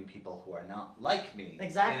loving people who are not like me.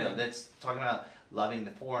 Exactly. You know, that's talking about loving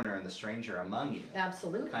the foreigner and the stranger among you.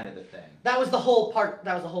 Absolutely. Kind of a thing. That was the whole part.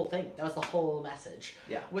 That was the whole thing. That was the whole message.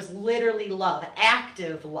 Yeah. Was literally love,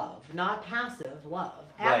 active love, not passive love.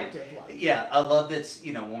 Active love. Yeah, a love that's,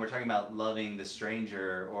 you know, when we're talking about loving the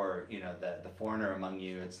stranger or, you know, the foreigner among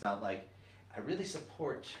you, it's not like, I really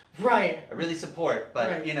support. Right. I really support,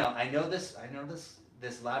 but Right. you know, I know this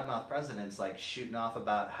loudmouth president's like shooting off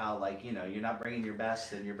about how, like, you know, you're not bringing your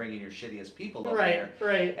best and you're bringing your shittiest people over Right. here.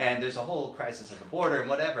 Right. And there's a whole crisis at the border and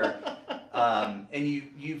whatever. And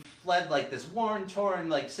you fled like this war-torn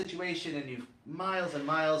like situation, and you've miles and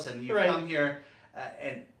miles, and you've Right. come here,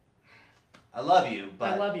 and I love you, but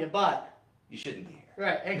I love you, but. you shouldn't be here.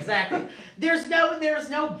 Right, exactly. There's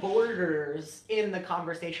no borders in the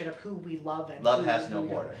conversation of who we love and Love who has no we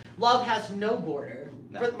don't. border. Love has no border.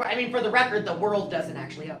 No. For the record, the world doesn't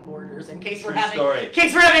actually have borders. In case we're True having story.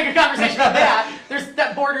 a conversation about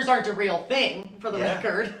that borders aren't a real thing. For the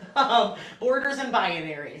record, borders and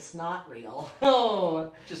binaries, not real.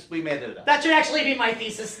 Oh, Just we made it up. that should actually be my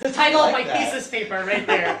thesis. The title of my Like that. thesis paper right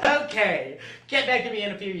there. Okay, get back to me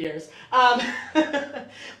in a few years. But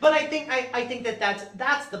I think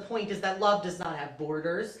that's the point, is that love does not have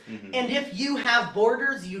borders, and if you have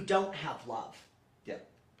borders, you don't have love. Yeah.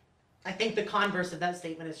 I think the converse of that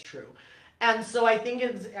statement is true, and so I think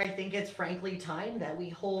it's frankly time that we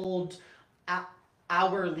hold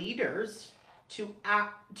our leaders to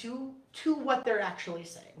what they're actually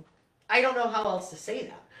saying. I don't know how else to say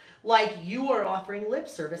that. Like, you are offering lip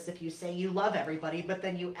service if you say you love everybody, but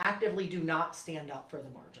then you actively do not stand up for the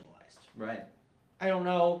marginalized. Right. I don't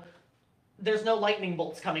know. There's no lightning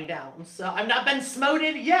bolts coming down, so I've not been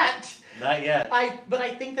smoted yet. Not yet. But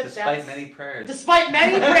I think Despite that's many prayers. Despite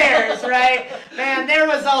many prayers, right? Man, there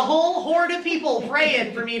was a whole horde of people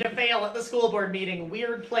praying for me to fail at the school board meeting.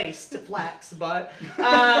 Weird place to flex, but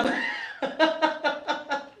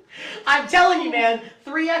I'm telling you, man,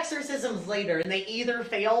 3 exorcisms later, and they either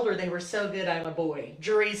failed or they were so good I'm a boy.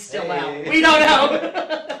 Jury's still out. We don't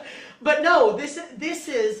know. But no, this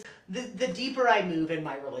is the deeper I move in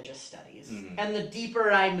my religious studies, and the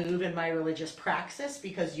deeper I move in my religious praxis,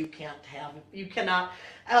 because you cannot,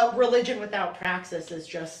 religion without praxis is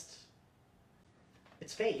just,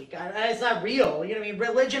 it's fake. It's not real. You know what I mean?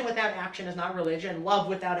 Religion without action is not religion. Love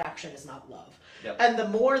without action is not love. Yep. And the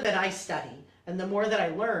more that I study, and the more that I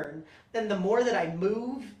learn, then the more that I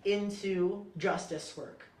move into justice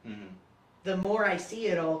work, the more I see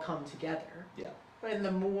it all come together. Yeah. And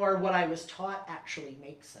the more what I was taught actually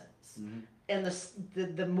makes sense. And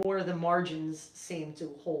the more the margins seem to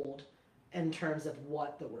hold in terms of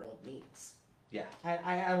what the world needs. Yeah.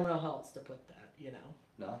 I don't know how else to put that, you know.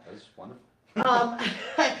 No, that was wonderful.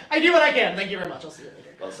 I do what I can. Thank you very much. I'll see you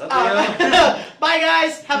later. Well, so Leo. Bye,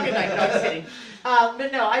 guys. Have a good night. No, I'm just kidding.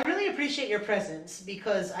 But no, I really appreciate your presence,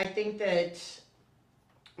 because I think that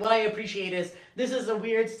what I appreciate is, this is a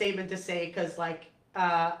weird statement to say, because, like,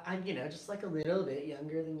 I'm, you know, just like a little bit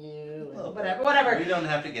younger than you, and whatever. We don't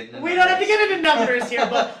have to get into We don't have to get into numbers here,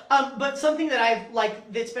 but something that I've,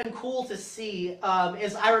 like, that's been cool to see,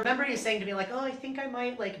 is I remember you saying to me, like, oh, I think I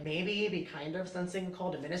might, like, maybe be kind of sensing a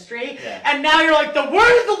call to ministry, and now you're like, the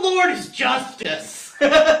word of the Lord is justice.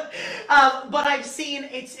 But I've seen,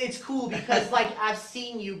 it's cool, because, like, I've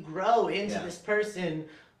seen you grow into this person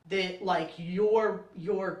that like your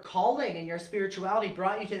calling and your spirituality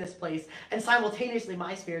brought you to this place, and simultaneously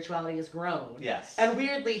my spirituality has grown. Yes. And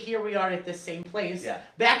weirdly, here we are at this same place, Yeah.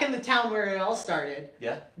 back in the town where it all started,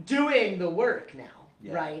 Yeah. doing the work now,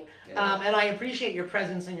 Yeah. right? Yeah. And I appreciate your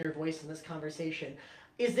presence and your voice in this conversation.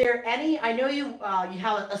 Is there any? I know you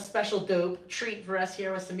have a special dope treat for us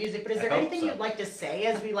here with some music, but is I there hope anything so. you'd like to say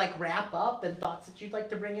as we like wrap up, and thoughts that you'd like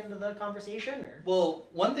to bring into the conversation? Or? Well,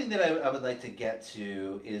 one thing that I would like to get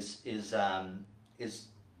to is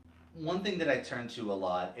one thing that I turn to a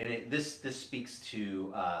lot, and this speaks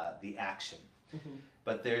to the action. Mhm.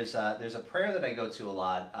 But there's a prayer that I go to a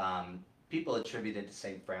lot. People attribute it to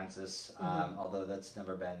Saint Francis, although that's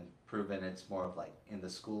never been proven. It's more of like in the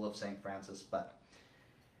school of Saint Francis. But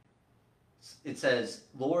it says,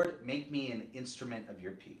 "Lord, make me an instrument of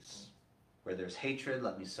your peace. Where there's hatred,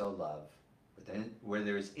 let me sow love. Where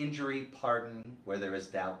there is injury, pardon. Where there is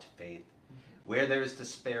doubt, faith. Where there is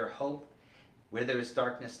despair, hope. Where there is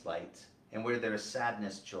darkness, light. And where there is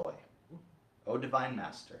sadness, joy. O divine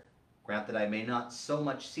Master, grant that I may not so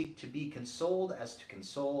much seek to be consoled as to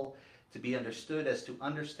console, to be understood as to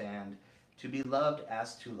understand, to be loved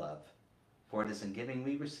as to love. For it is in giving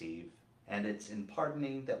we receive, and it's in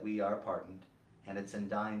pardoning that we are pardoned, and it's in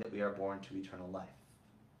dying that we are born to eternal life."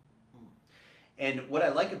 And what I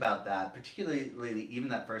like about that, particularly even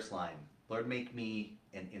that first line, "Lord, make me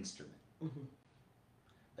an instrument." Mhm.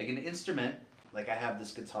 Like an instrument, like I have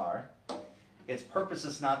this guitar, its purpose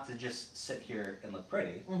is not to just sit here and look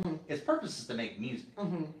pretty. Mhm. Its purpose is to make music.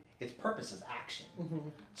 Mhm. Its purpose is action.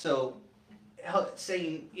 Mhm. So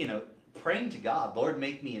saying, praying to God, "Lord,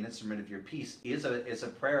 make me an instrument of your peace," is a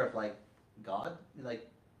prayer of like, God, like,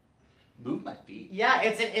 move my feet. Yeah,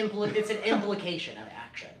 it's an implication of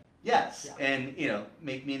action. Yes, Yeah. and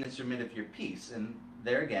make me an instrument of your peace. And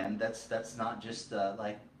there again, that's not just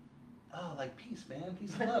like, oh, like peace, man,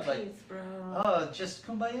 peace and love, like, Peace, bro. oh, just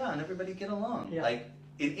kumbaya and everybody get along. Yeah. Like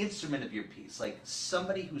an instrument of your peace, like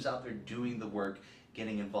somebody who's out there doing the work,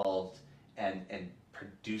 getting involved and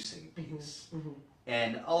producing peace. Mhm.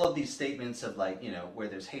 And all of these statements of like, where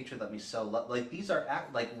there's hatred, let me sow love. Like these are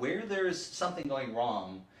like where there's something going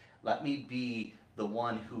wrong, let me be the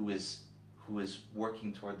one who is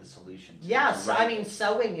working toward the solution. Yes, Right. I mean,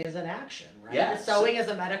 sowing is an action, right? Yeah, Sowing is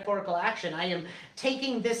a metaphorical action. I am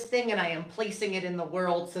taking this thing and I am placing it in the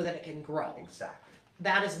world so that it can grow. Exactly.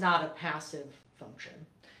 That is not a passive function.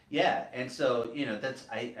 Yeah, and so that's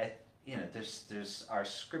there's our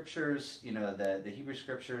scriptures, the Hebrew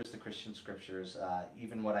scriptures, the Christian scriptures,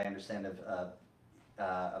 even what I understand of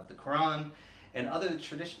the Quran and other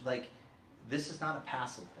traditions. Like this is not a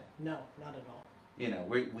passive thing. No, not at all.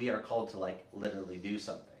 We are called to like literally do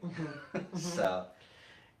something. Mhm. So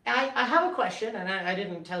I have a question, and I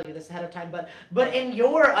didn't tell you this ahead of time, but in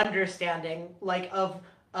your understanding, like of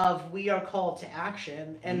we are called to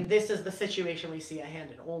action, and this is the situation we see a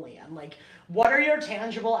hand in only on. Like, what are your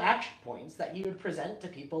tangible action points that you would present to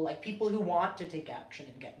people, like people who want to take action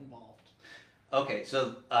and get involved? okay,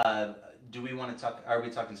 so do we want to talk? Are we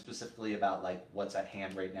talking specifically about like what's at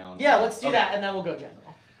hand right now? Yeah, let's do Okay. that, and then we'll go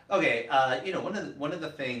general. Okay, one of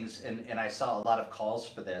the things, and I saw a lot of calls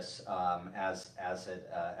for this as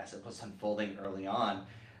it was unfolding early on,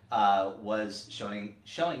 was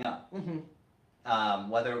showing up. Mm-hmm.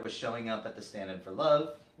 Whether it was showing up at the Stand In for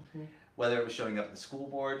Love, Mhm. whether it was showing up at the school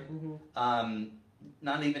board, Mm-hmm.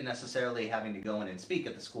 not even necessarily having to go in and speak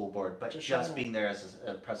at the school board, but Just just showing being there as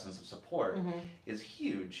a presence of support Mm-hmm. is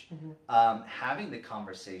huge. Mhm. Having the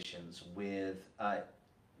conversations with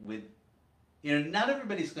not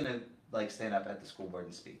everybody's gonna like stand up at the school board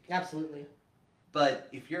and speak. Absolutely. But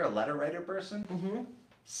if you're a letter writer person, Mm-hmm.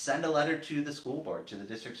 send a letter to the school board, to the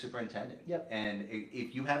district superintendent. Yep. And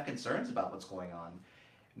if you have concerns about what's going on,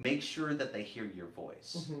 make sure that they hear your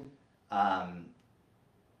voice. Mm-hmm.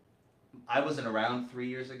 I wasn't around 3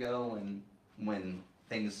 years ago when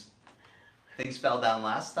things fell down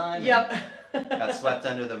last time. Yep. and got swept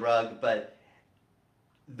under the rug. But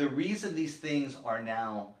the reason these things are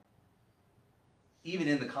now even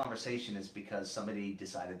in the conversation is because somebody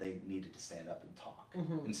decided they needed to stand up and talk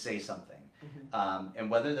Mhm. and say something. Mhm.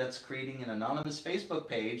 And whether that's creating an anonymous Facebook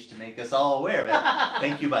page to make us all aware of it.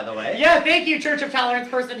 Thank you, by the way. Yeah, thank you, Church of Tolerance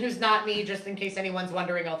person who's not me, just in case anyone's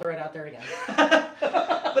wondering, I'll throw it out there again.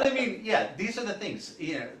 But I mean, yeah, these are the things,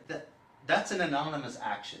 that's an anonymous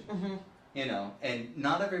action, Mhm. and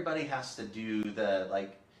not everybody has to do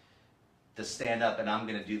the stand up and I'm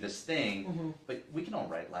going to do this thing, Mhm. but we can all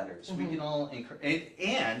write letters. We Mhm. can all encourage,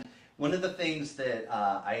 and One of the things that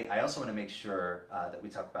I also want to make sure that we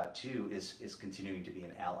talk about too is continuing to be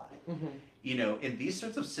an ally. Mm-hmm. You know, in these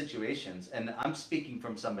sorts of situations, and I'm speaking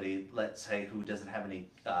from somebody, let's say, who doesn't have any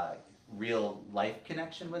real life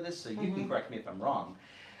connection with this, so you can correct me if I'm wrong.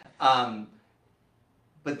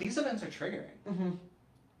 But these events are triggering,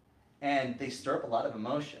 and they stir up a lot of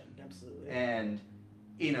emotion. Absolutely. And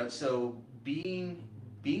you know, so being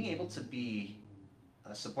able to be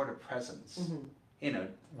a supportive presence, you know,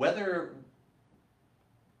 whether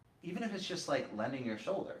even if it's just like lending your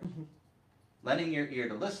shoulder, lending your ear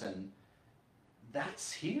to listen,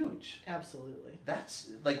 that's huge. Absolutely. That's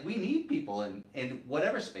like, we need people in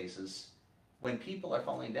whatever spaces when people are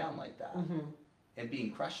falling down like that and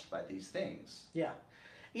being crushed by these things. Yeah.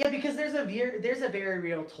 Yeah, because there's a very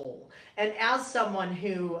real toll. And as someone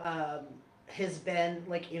who has been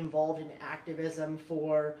like involved in activism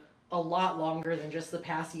for a lot longer than just the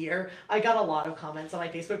past year, I got a lot of comments on my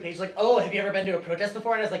Facebook page like, "Oh, have you ever been to a protest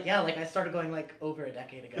before?" And I was like, "Yeah, like I started going like over a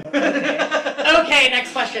decade ago." Okay,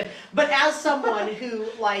 next question. But as someone who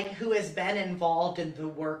has been involved in the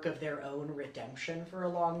work of their own redemption for a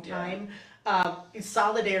long time,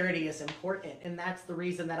 solidarity is important, and that's the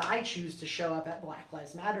reason that I choose to show up at Black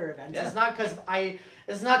Lives Matter events. Yeah. It's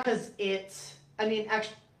not because I mean,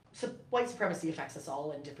 actually, so white supremacy affects us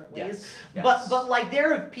all in different ways. Yes. But like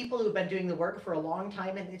there are people who've been doing the work for a long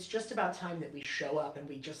time, and it's just about time that we show up and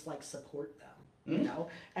we just like support them, you know,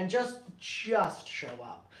 and just show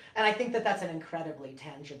up. And I think that that's an incredibly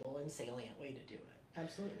tangible and salient way to do it.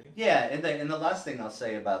 Absolutely. Yeah, and the last thing I'll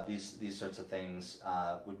say about these sorts of things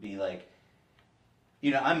would be like,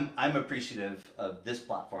 you know, I'm appreciative of this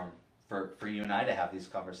platform for you and I to have these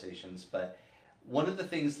conversations, but one of the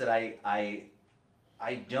things that I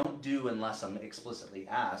don't do unless I'm explicitly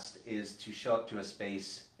asked is to show up to a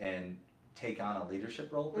space and take on a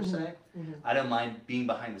leadership role per se. I don't mind being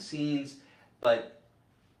behind the scenes, but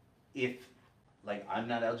if like I'm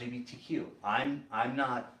not LGBTQ, I'm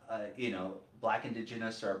not you know, Black,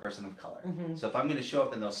 Indigenous, or a person of color. So if I'm going to show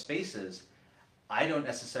up in those spaces, I don't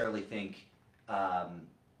necessarily think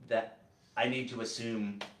that I need to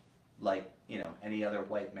assume, like, you know, any other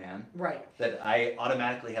white man, Right. that I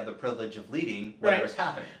automatically have the privilege of leading whatever's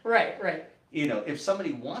happening. Right. You know, if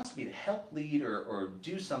somebody wants me to help lead or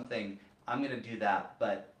do something, I'm going to do that.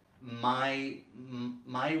 But my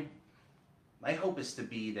hope is to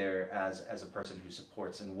be there as a person who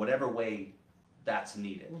supports in whatever way that's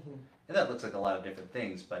needed. And that looks like a lot of different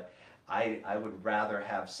things, but I would rather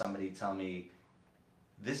have somebody tell me,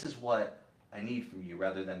 this is what I need from you,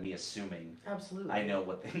 rather than me assuming Absolutely. I know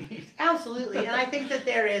what they need. Absolutely, and I think that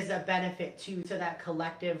there is a benefit to that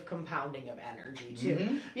collective compounding of energy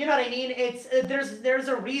too. You know what I mean? It's there's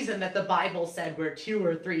a reason that the Bible said where 2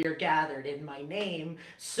 or 3 are gathered in my name,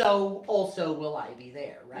 so also will I be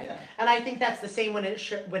there, right? Yeah. And I think that's the same when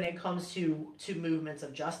it comes to movements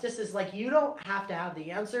of justice. Is like, you don't have to have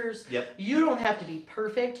the answers. Yep. You don't have to be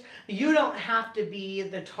perfect. You don't have to be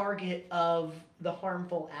the target of the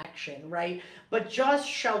harmful action, right? But just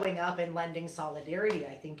showing up and lending solidarity,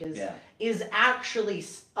 I think, is actually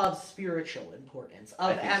of spiritual importance,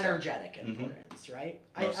 of energetic importance, right?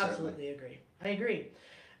 Most I absolutely certainly. agree. I agree.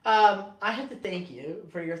 I have to thank you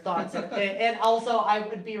for your thoughts, and also I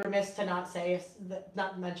would be remiss to not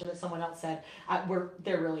mention that someone else said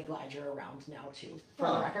they're really glad you're around now too, for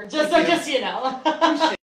the record. Just you know.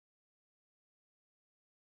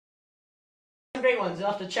 Great ones. You'll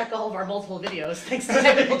have to check all of our multiple videos thanks to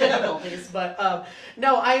technical difficulties. But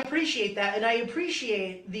no, I appreciate that, and I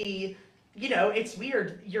appreciate the, you know, it's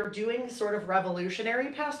weird. You're doing sort of revolutionary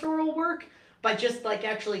pastoral work by just like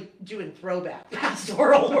actually doing throwback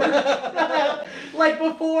pastoral work. Like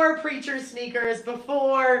before preacher sneakers,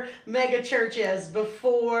 before mega churches,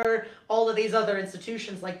 before all of these other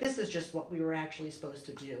institutions, like this is just what we were actually supposed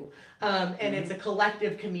to do. And it's a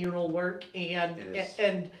collective communal work,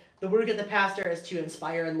 and the work of the pastor is to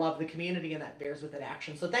inspire and love the community, and that bears with it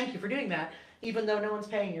action. So thank you for doing that, even though no one's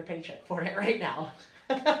paying your paycheck for it right now.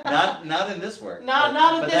 Not in this work.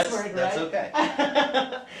 Not in this work, right? That's okay.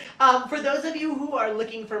 For those of you who are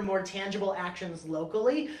looking for more tangible actions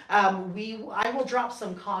locally, I will drop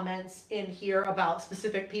some comments in here about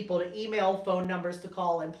specific people to email, phone numbers to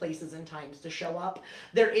call, and places and times to show up.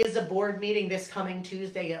 There is a board meeting this coming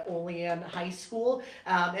Tuesday at Olean High School,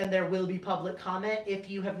 and there will be public comment. If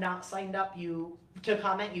you have not signed up, to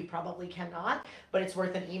comment, you probably cannot, but it's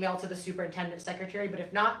worth an email to the superintendent secretary. But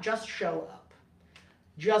if not, just show up.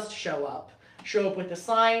 Just show up. Show up with a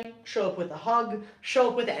sign, show up with a hug, show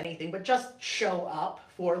up with anything, but just show up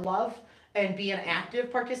for love and be an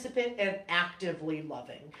active participant and actively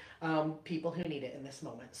loving people who need it in this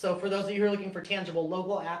moment. So for those of you who are looking for tangible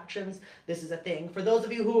local actions, this is a thing. For those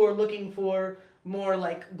of you who are looking for more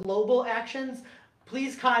like global actions,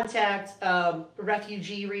 please contact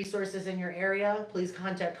refugee resources in your area. Please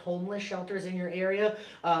contact homeless shelters in your area.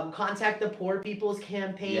 Contact the Poor People's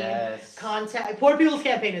Campaign. Yes. Poor People's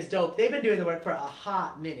Campaign is dope. They've been doing the work for a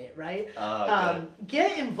hot minute, right?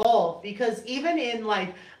 Get involved, because even in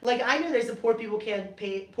like I know there's a Poor People's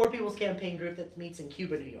Campaign group that meets in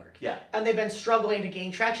Cuba, New York. Yeah. And they've been struggling to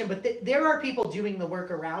gain traction, but there are people doing the work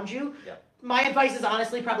around you. Yeah. My advice is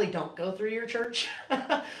honestly probably don't go through your church,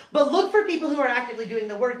 but look for people who are actively doing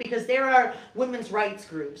the work, because there are women's rights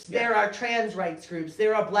groups, there are trans rights groups,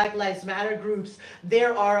 there are Black Lives Matter groups,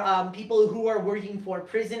 there are people who are working for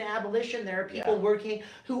prison abolition, there are people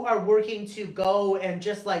who are working to go and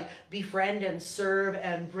just like befriend and serve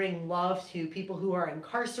and bring love to people who are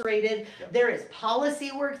incarcerated. There is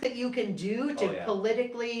policy work that you can do to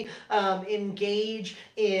politically engage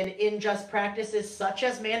in unjust practices such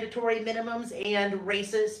as mandatory minimums and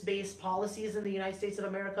racist-based policies in the United States of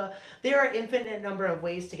America. There are infinite number of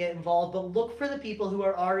ways to get involved, but look for the people who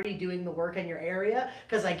are already doing the work in your area,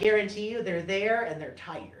 because I guarantee you they're there and they're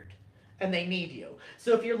tired and they need you.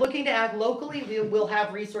 So if you're looking to act locally, we will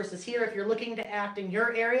have resources here. If you're looking to act in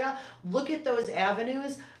your area, look at those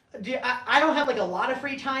avenues. I don't have like a lot of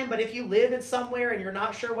free time, but if you live in somewhere and you're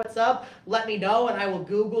not sure what's up, let me know and I will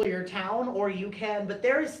Google your town, or you can. But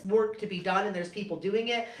there's work to be done and there's people doing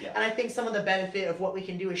it. And I think some of the benefit of what we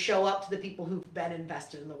can do is show up to the people who've been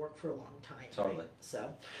invested in the work for a long time. Totally. Right?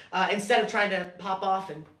 So instead of trying to pop off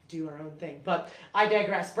and do our own thing. But I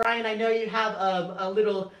digress. Brian, I know you have a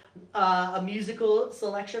little a musical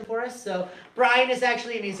selection for us. So Brian is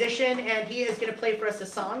actually a musician and he is going to play for us a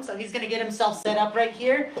song. So he's going to get himself set up right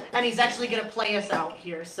here and he's actually going to play us out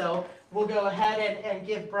here. So we'll go ahead and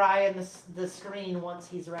give Brian the screen once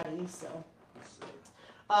he's ready. So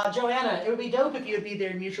Joanna, it would be dope if you would be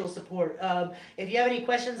their mutual support. If you have any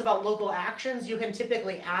questions about local actions, you can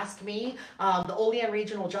typically ask me. The Olean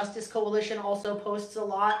Regional Justice Coalition also posts a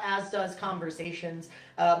lot, as does Conversations.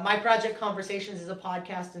 My project, Conversations, is a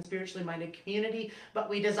podcast and spiritually minded community, but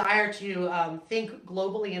we desire to think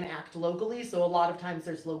globally and act locally, so a lot of times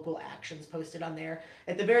there's local actions posted on there.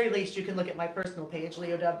 At the very least, you can look at my personal page,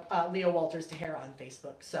 Leo Walters Tahara on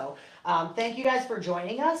Facebook. So thank you guys for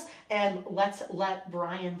joining us, and let's let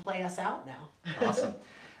Brian play us out now. Awesome.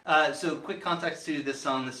 So quick context to this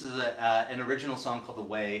song. This is an original song called The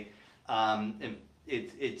Way.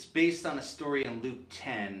 It's based on a story in Luke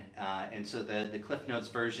 10, and so the Cliff Notes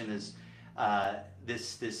version is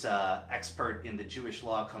this expert in the Jewish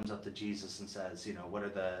law comes up to Jesus and says, you know, what are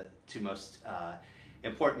the two most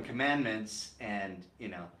important commandments? And, you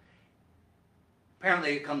know,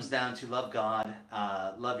 apparently it comes down to love God,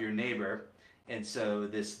 love your neighbor. And so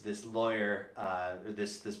this lawyer, or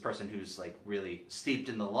this person who's like really steeped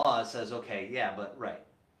in the law says, okay, yeah, but right,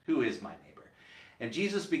 who is my neighbor? And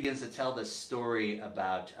Jesus begins to tell this story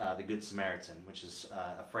about the Good Samaritan, which is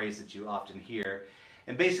a phrase that you often hear.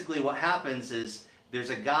 And basically what happens is there's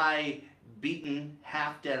a guy beaten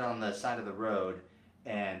half dead on the side of the road,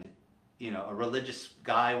 and you know, a religious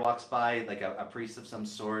guy walks by, like a priest of some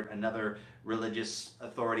sort, another religious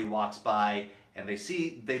authority walks by, and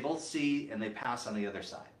they both see and they pass on the other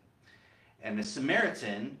side. And the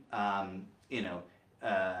Samaritan, you know,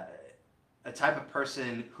 a type of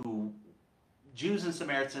person who Jews and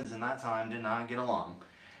Samaritans in that time did not get along,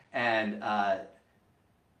 and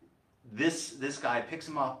this guy picks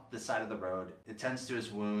him off the side of the road, attends to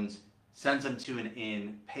his wounds, sends him to an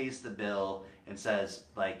inn, pays the bill, and says,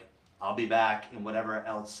 like, I'll be back, and whatever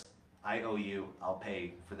else I owe you, I'll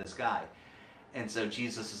pay for this guy. And so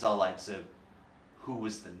Jesus is all like, so who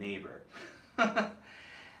was the neighbor?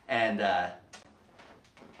 And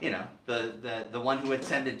you know, the one who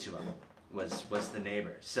attended to him was the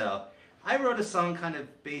neighbor. So I wrote a song kind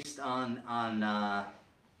of based on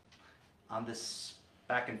this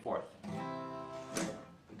back and forth.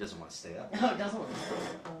 He doesn't want to stay up. No, it doesn't want to stay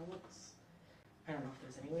up. I don't know if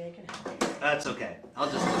there's any way I can help you. That's okay.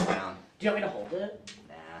 I'll just look down. Do you want me to hold it?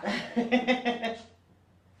 Nah.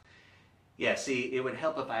 Yeah, see, it would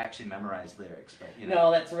help if I actually memorized lyrics, but you know.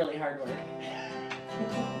 No, that's really hard work.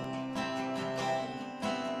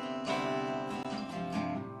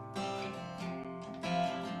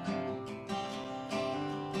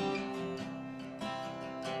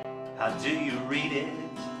 How do you read it?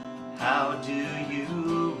 How do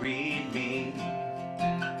you read me?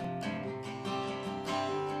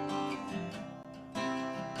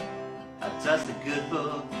 How does the good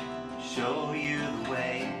book show you the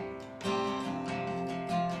way?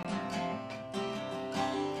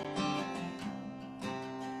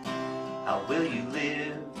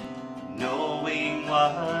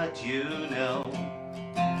 what you know.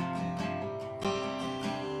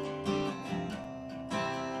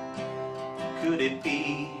 Could it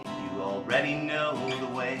be you already know the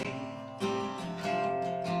way?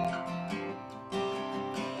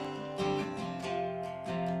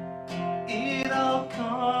 It all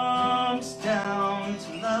comes down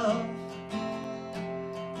to love.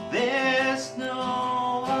 There's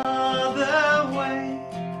no other way.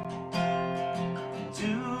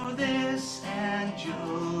 Do this and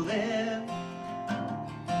you'll live.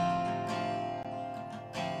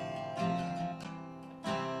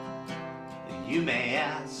 You may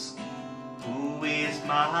ask, who is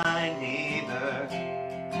my neighbor?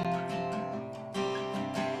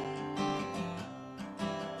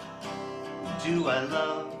 Do I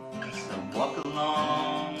love as I walk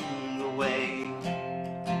along the way?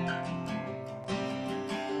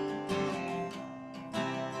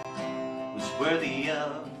 Who's worthy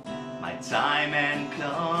of my time and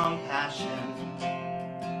compassion?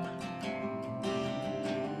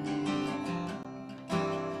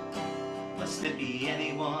 Must it be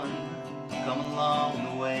anyone come along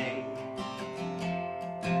the way?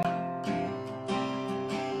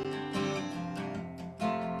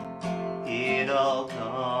 It all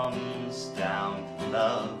comes down to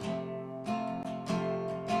love.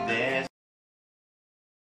 There's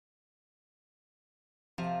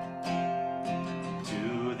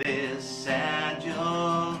do this and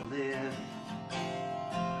you'll live.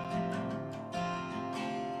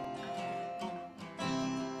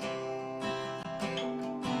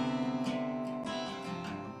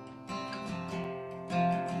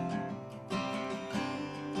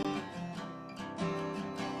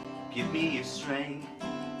 Give me your strength,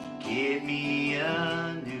 give me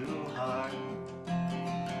a new heart.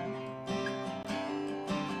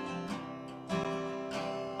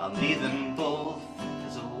 I'll need them both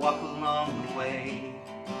as I walk along the way.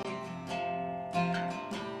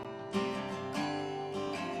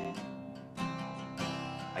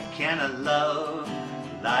 I cannot love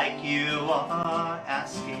like you are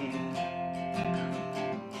asking.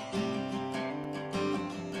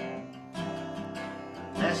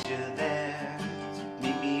 Unless you're there to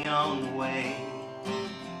meet me on the way.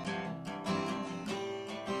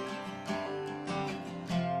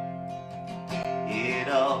 It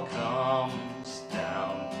all comes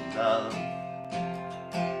down to love.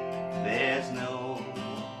 There's no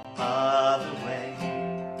other way.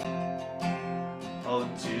 Oh,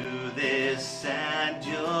 do this and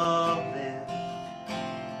you'll live.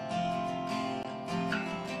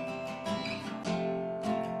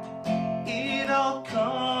 It all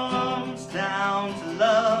comes down to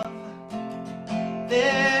love.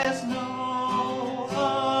 There's no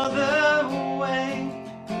other way.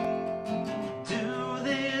 Do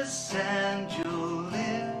this and you'll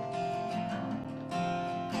live.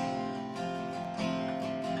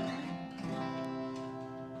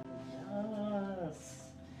 Yes.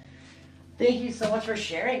 Thank you so much for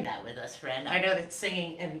sharing that with us, friend. I know that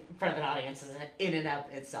singing in front of an audience is in and of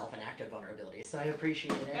itself an act of vulnerability, so I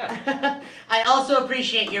appreciate it. Yeah. I also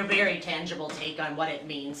appreciate your very tangible take on what it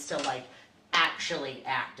means to like actually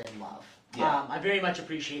act in love. Yeah. I very much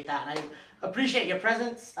appreciate that, and I appreciate your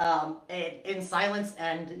presence in silence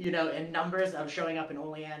and in numbers of showing up in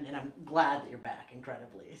Olean, and I'm glad that you're back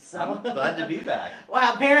incredibly. So I'm glad to be back.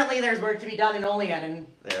 Well, apparently there's work to be done in Olean, and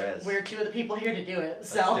There is. we're two of the people here to do it.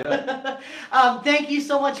 So, Let's do thank you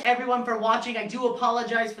so much, everyone, for watching. I do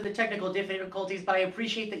apologize for the technical difficulties, but I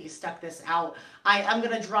appreciate that you stuck this out. I'm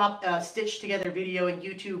going to drop a stitched together video in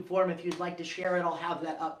YouTube form. If you'd like to share it, I'll have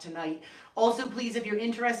that up tonight. Also, please, if you're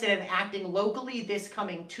interested in acting locally this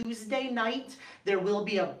coming Tuesday night, there will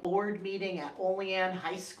be a board meeting at Olean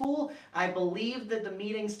High School. I believe that the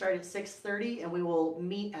meeting starts at 6:30, and we will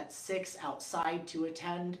meet at 6 outside to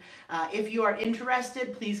attend. If you are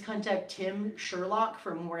interested, please contact Tim Sherlock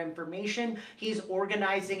for more information. He's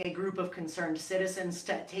organizing a group of concerned citizens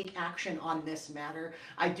to take action on this matter.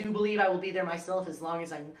 I do believe I will be there myself as long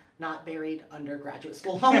as I'm not buried under graduate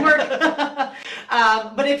school homework.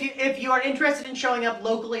 But if you are interested in showing up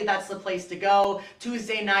locally, that's the place to go.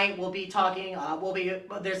 Tuesday night we'll be talking.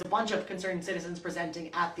 There's a bunch of concerned citizens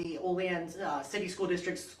presenting at the Olean City School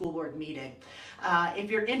District School Board meeting.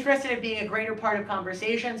 If you're interested in being a greater part of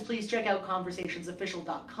Conversations, please check out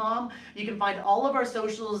conversationsofficial.com. You can find all of our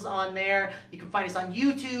socials on there. You can find us on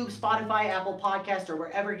YouTube, Spotify, Apple Podcast, or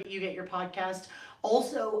wherever you get your podcast.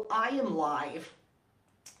 Also, I am live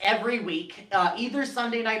every week, either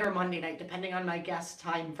Sunday night or Monday night, depending on my guest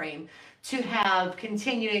time frame, to have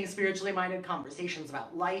continuing spiritually minded conversations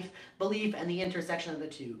about life, belief, and the intersection of the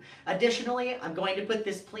two. Additionally, I'm going to put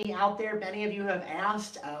this plea out there. Many of you have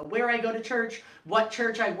asked where I go to church, what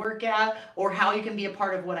church I work at, or how you can be a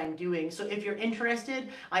part of what I'm doing. So if you're interested,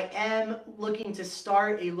 I am looking to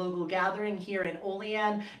start a local gathering here in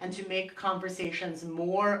Olean and to make Conversations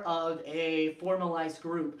more of a formalized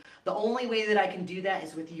group. The only way that I can do that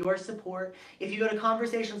is with your support. If you go to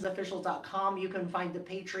conversationsofficial.com, you can find the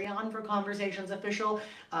Patreon for Conversations Official.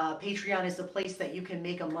 Patreon is the place that you can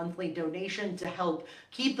make a monthly donation to help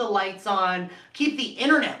keep the lights on, keep the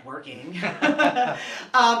internet working,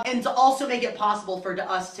 and to also make it possible for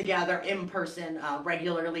us to gather in person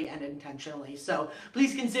regularly and intentionally. So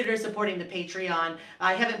please consider supporting the Patreon.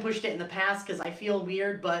 I haven't pushed it in the past because I feel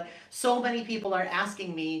weird, but so many people are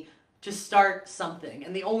asking me to start something,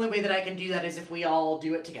 and the only way that I can do that is if we all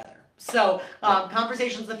do it together. So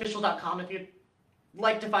conversationsofficial.com if you'd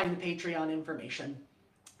like to find the Patreon information.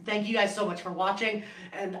 Thank you guys so much for watching,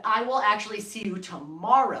 and I will actually see you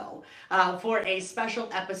tomorrow for a special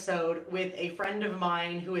episode with a friend of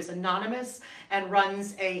mine who is anonymous and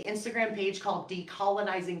runs a Instagram page called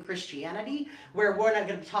Decolonizing Christianity, where we're not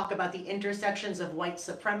going to talk about the intersections of white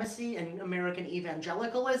supremacy and American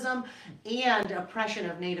evangelicalism and oppression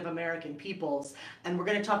of Native American peoples. And we're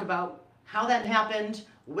going to talk about how that happened,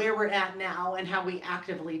 where we're at now, and how we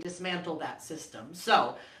actively dismantle that system.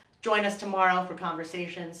 So join us tomorrow for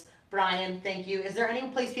Conversations. Brian, thank you. Is there any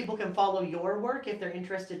place people can follow your work if they're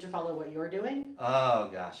interested to follow what you're doing? Oh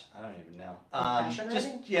gosh, I don't even know.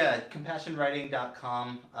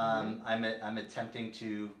 Compassionwriting.com. I'm attempting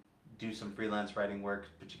to do some freelance writing work,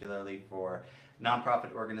 particularly for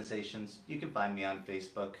nonprofit organizations. You can find me on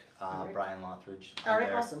Facebook, Brian Lothridge. All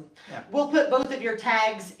right, awesome. Yeah. We'll put both of your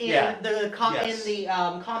tags in the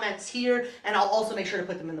comments here, and I'll also make sure to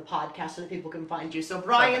put them in the podcast so that people can find you. So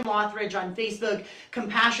Brian Lothridge on Facebook,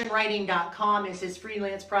 compassionwriting.com is his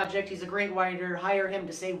freelance project. He's a great writer. Hire him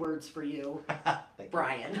to say words for you.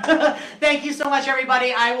 Brian. Thank you so much,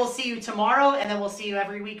 everybody. I will see you tomorrow, and then we'll see you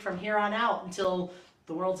every week from here on out until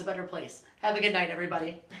the world's a better place. Have a good night,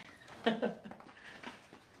 everybody.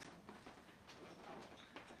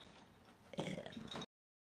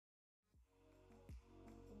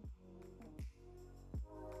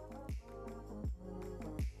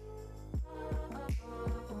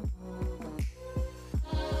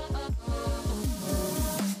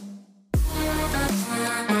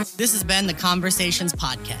 This has been the Conversations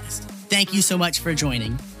Podcast. Thank you so much for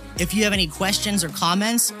joining. If you have any questions or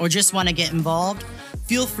comments or just want to get involved,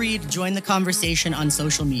 feel free to join the conversation on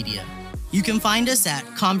social media. You can find us at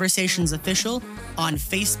Conversations Official on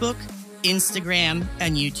Facebook, Instagram,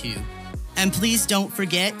 and YouTube. And please don't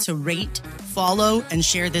forget to rate, follow, and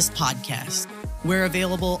share this podcast. We're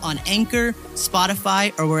available on Anchor,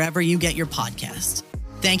 Spotify, or wherever you get your podcasts.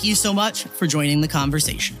 Thank you so much for joining the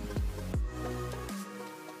conversation.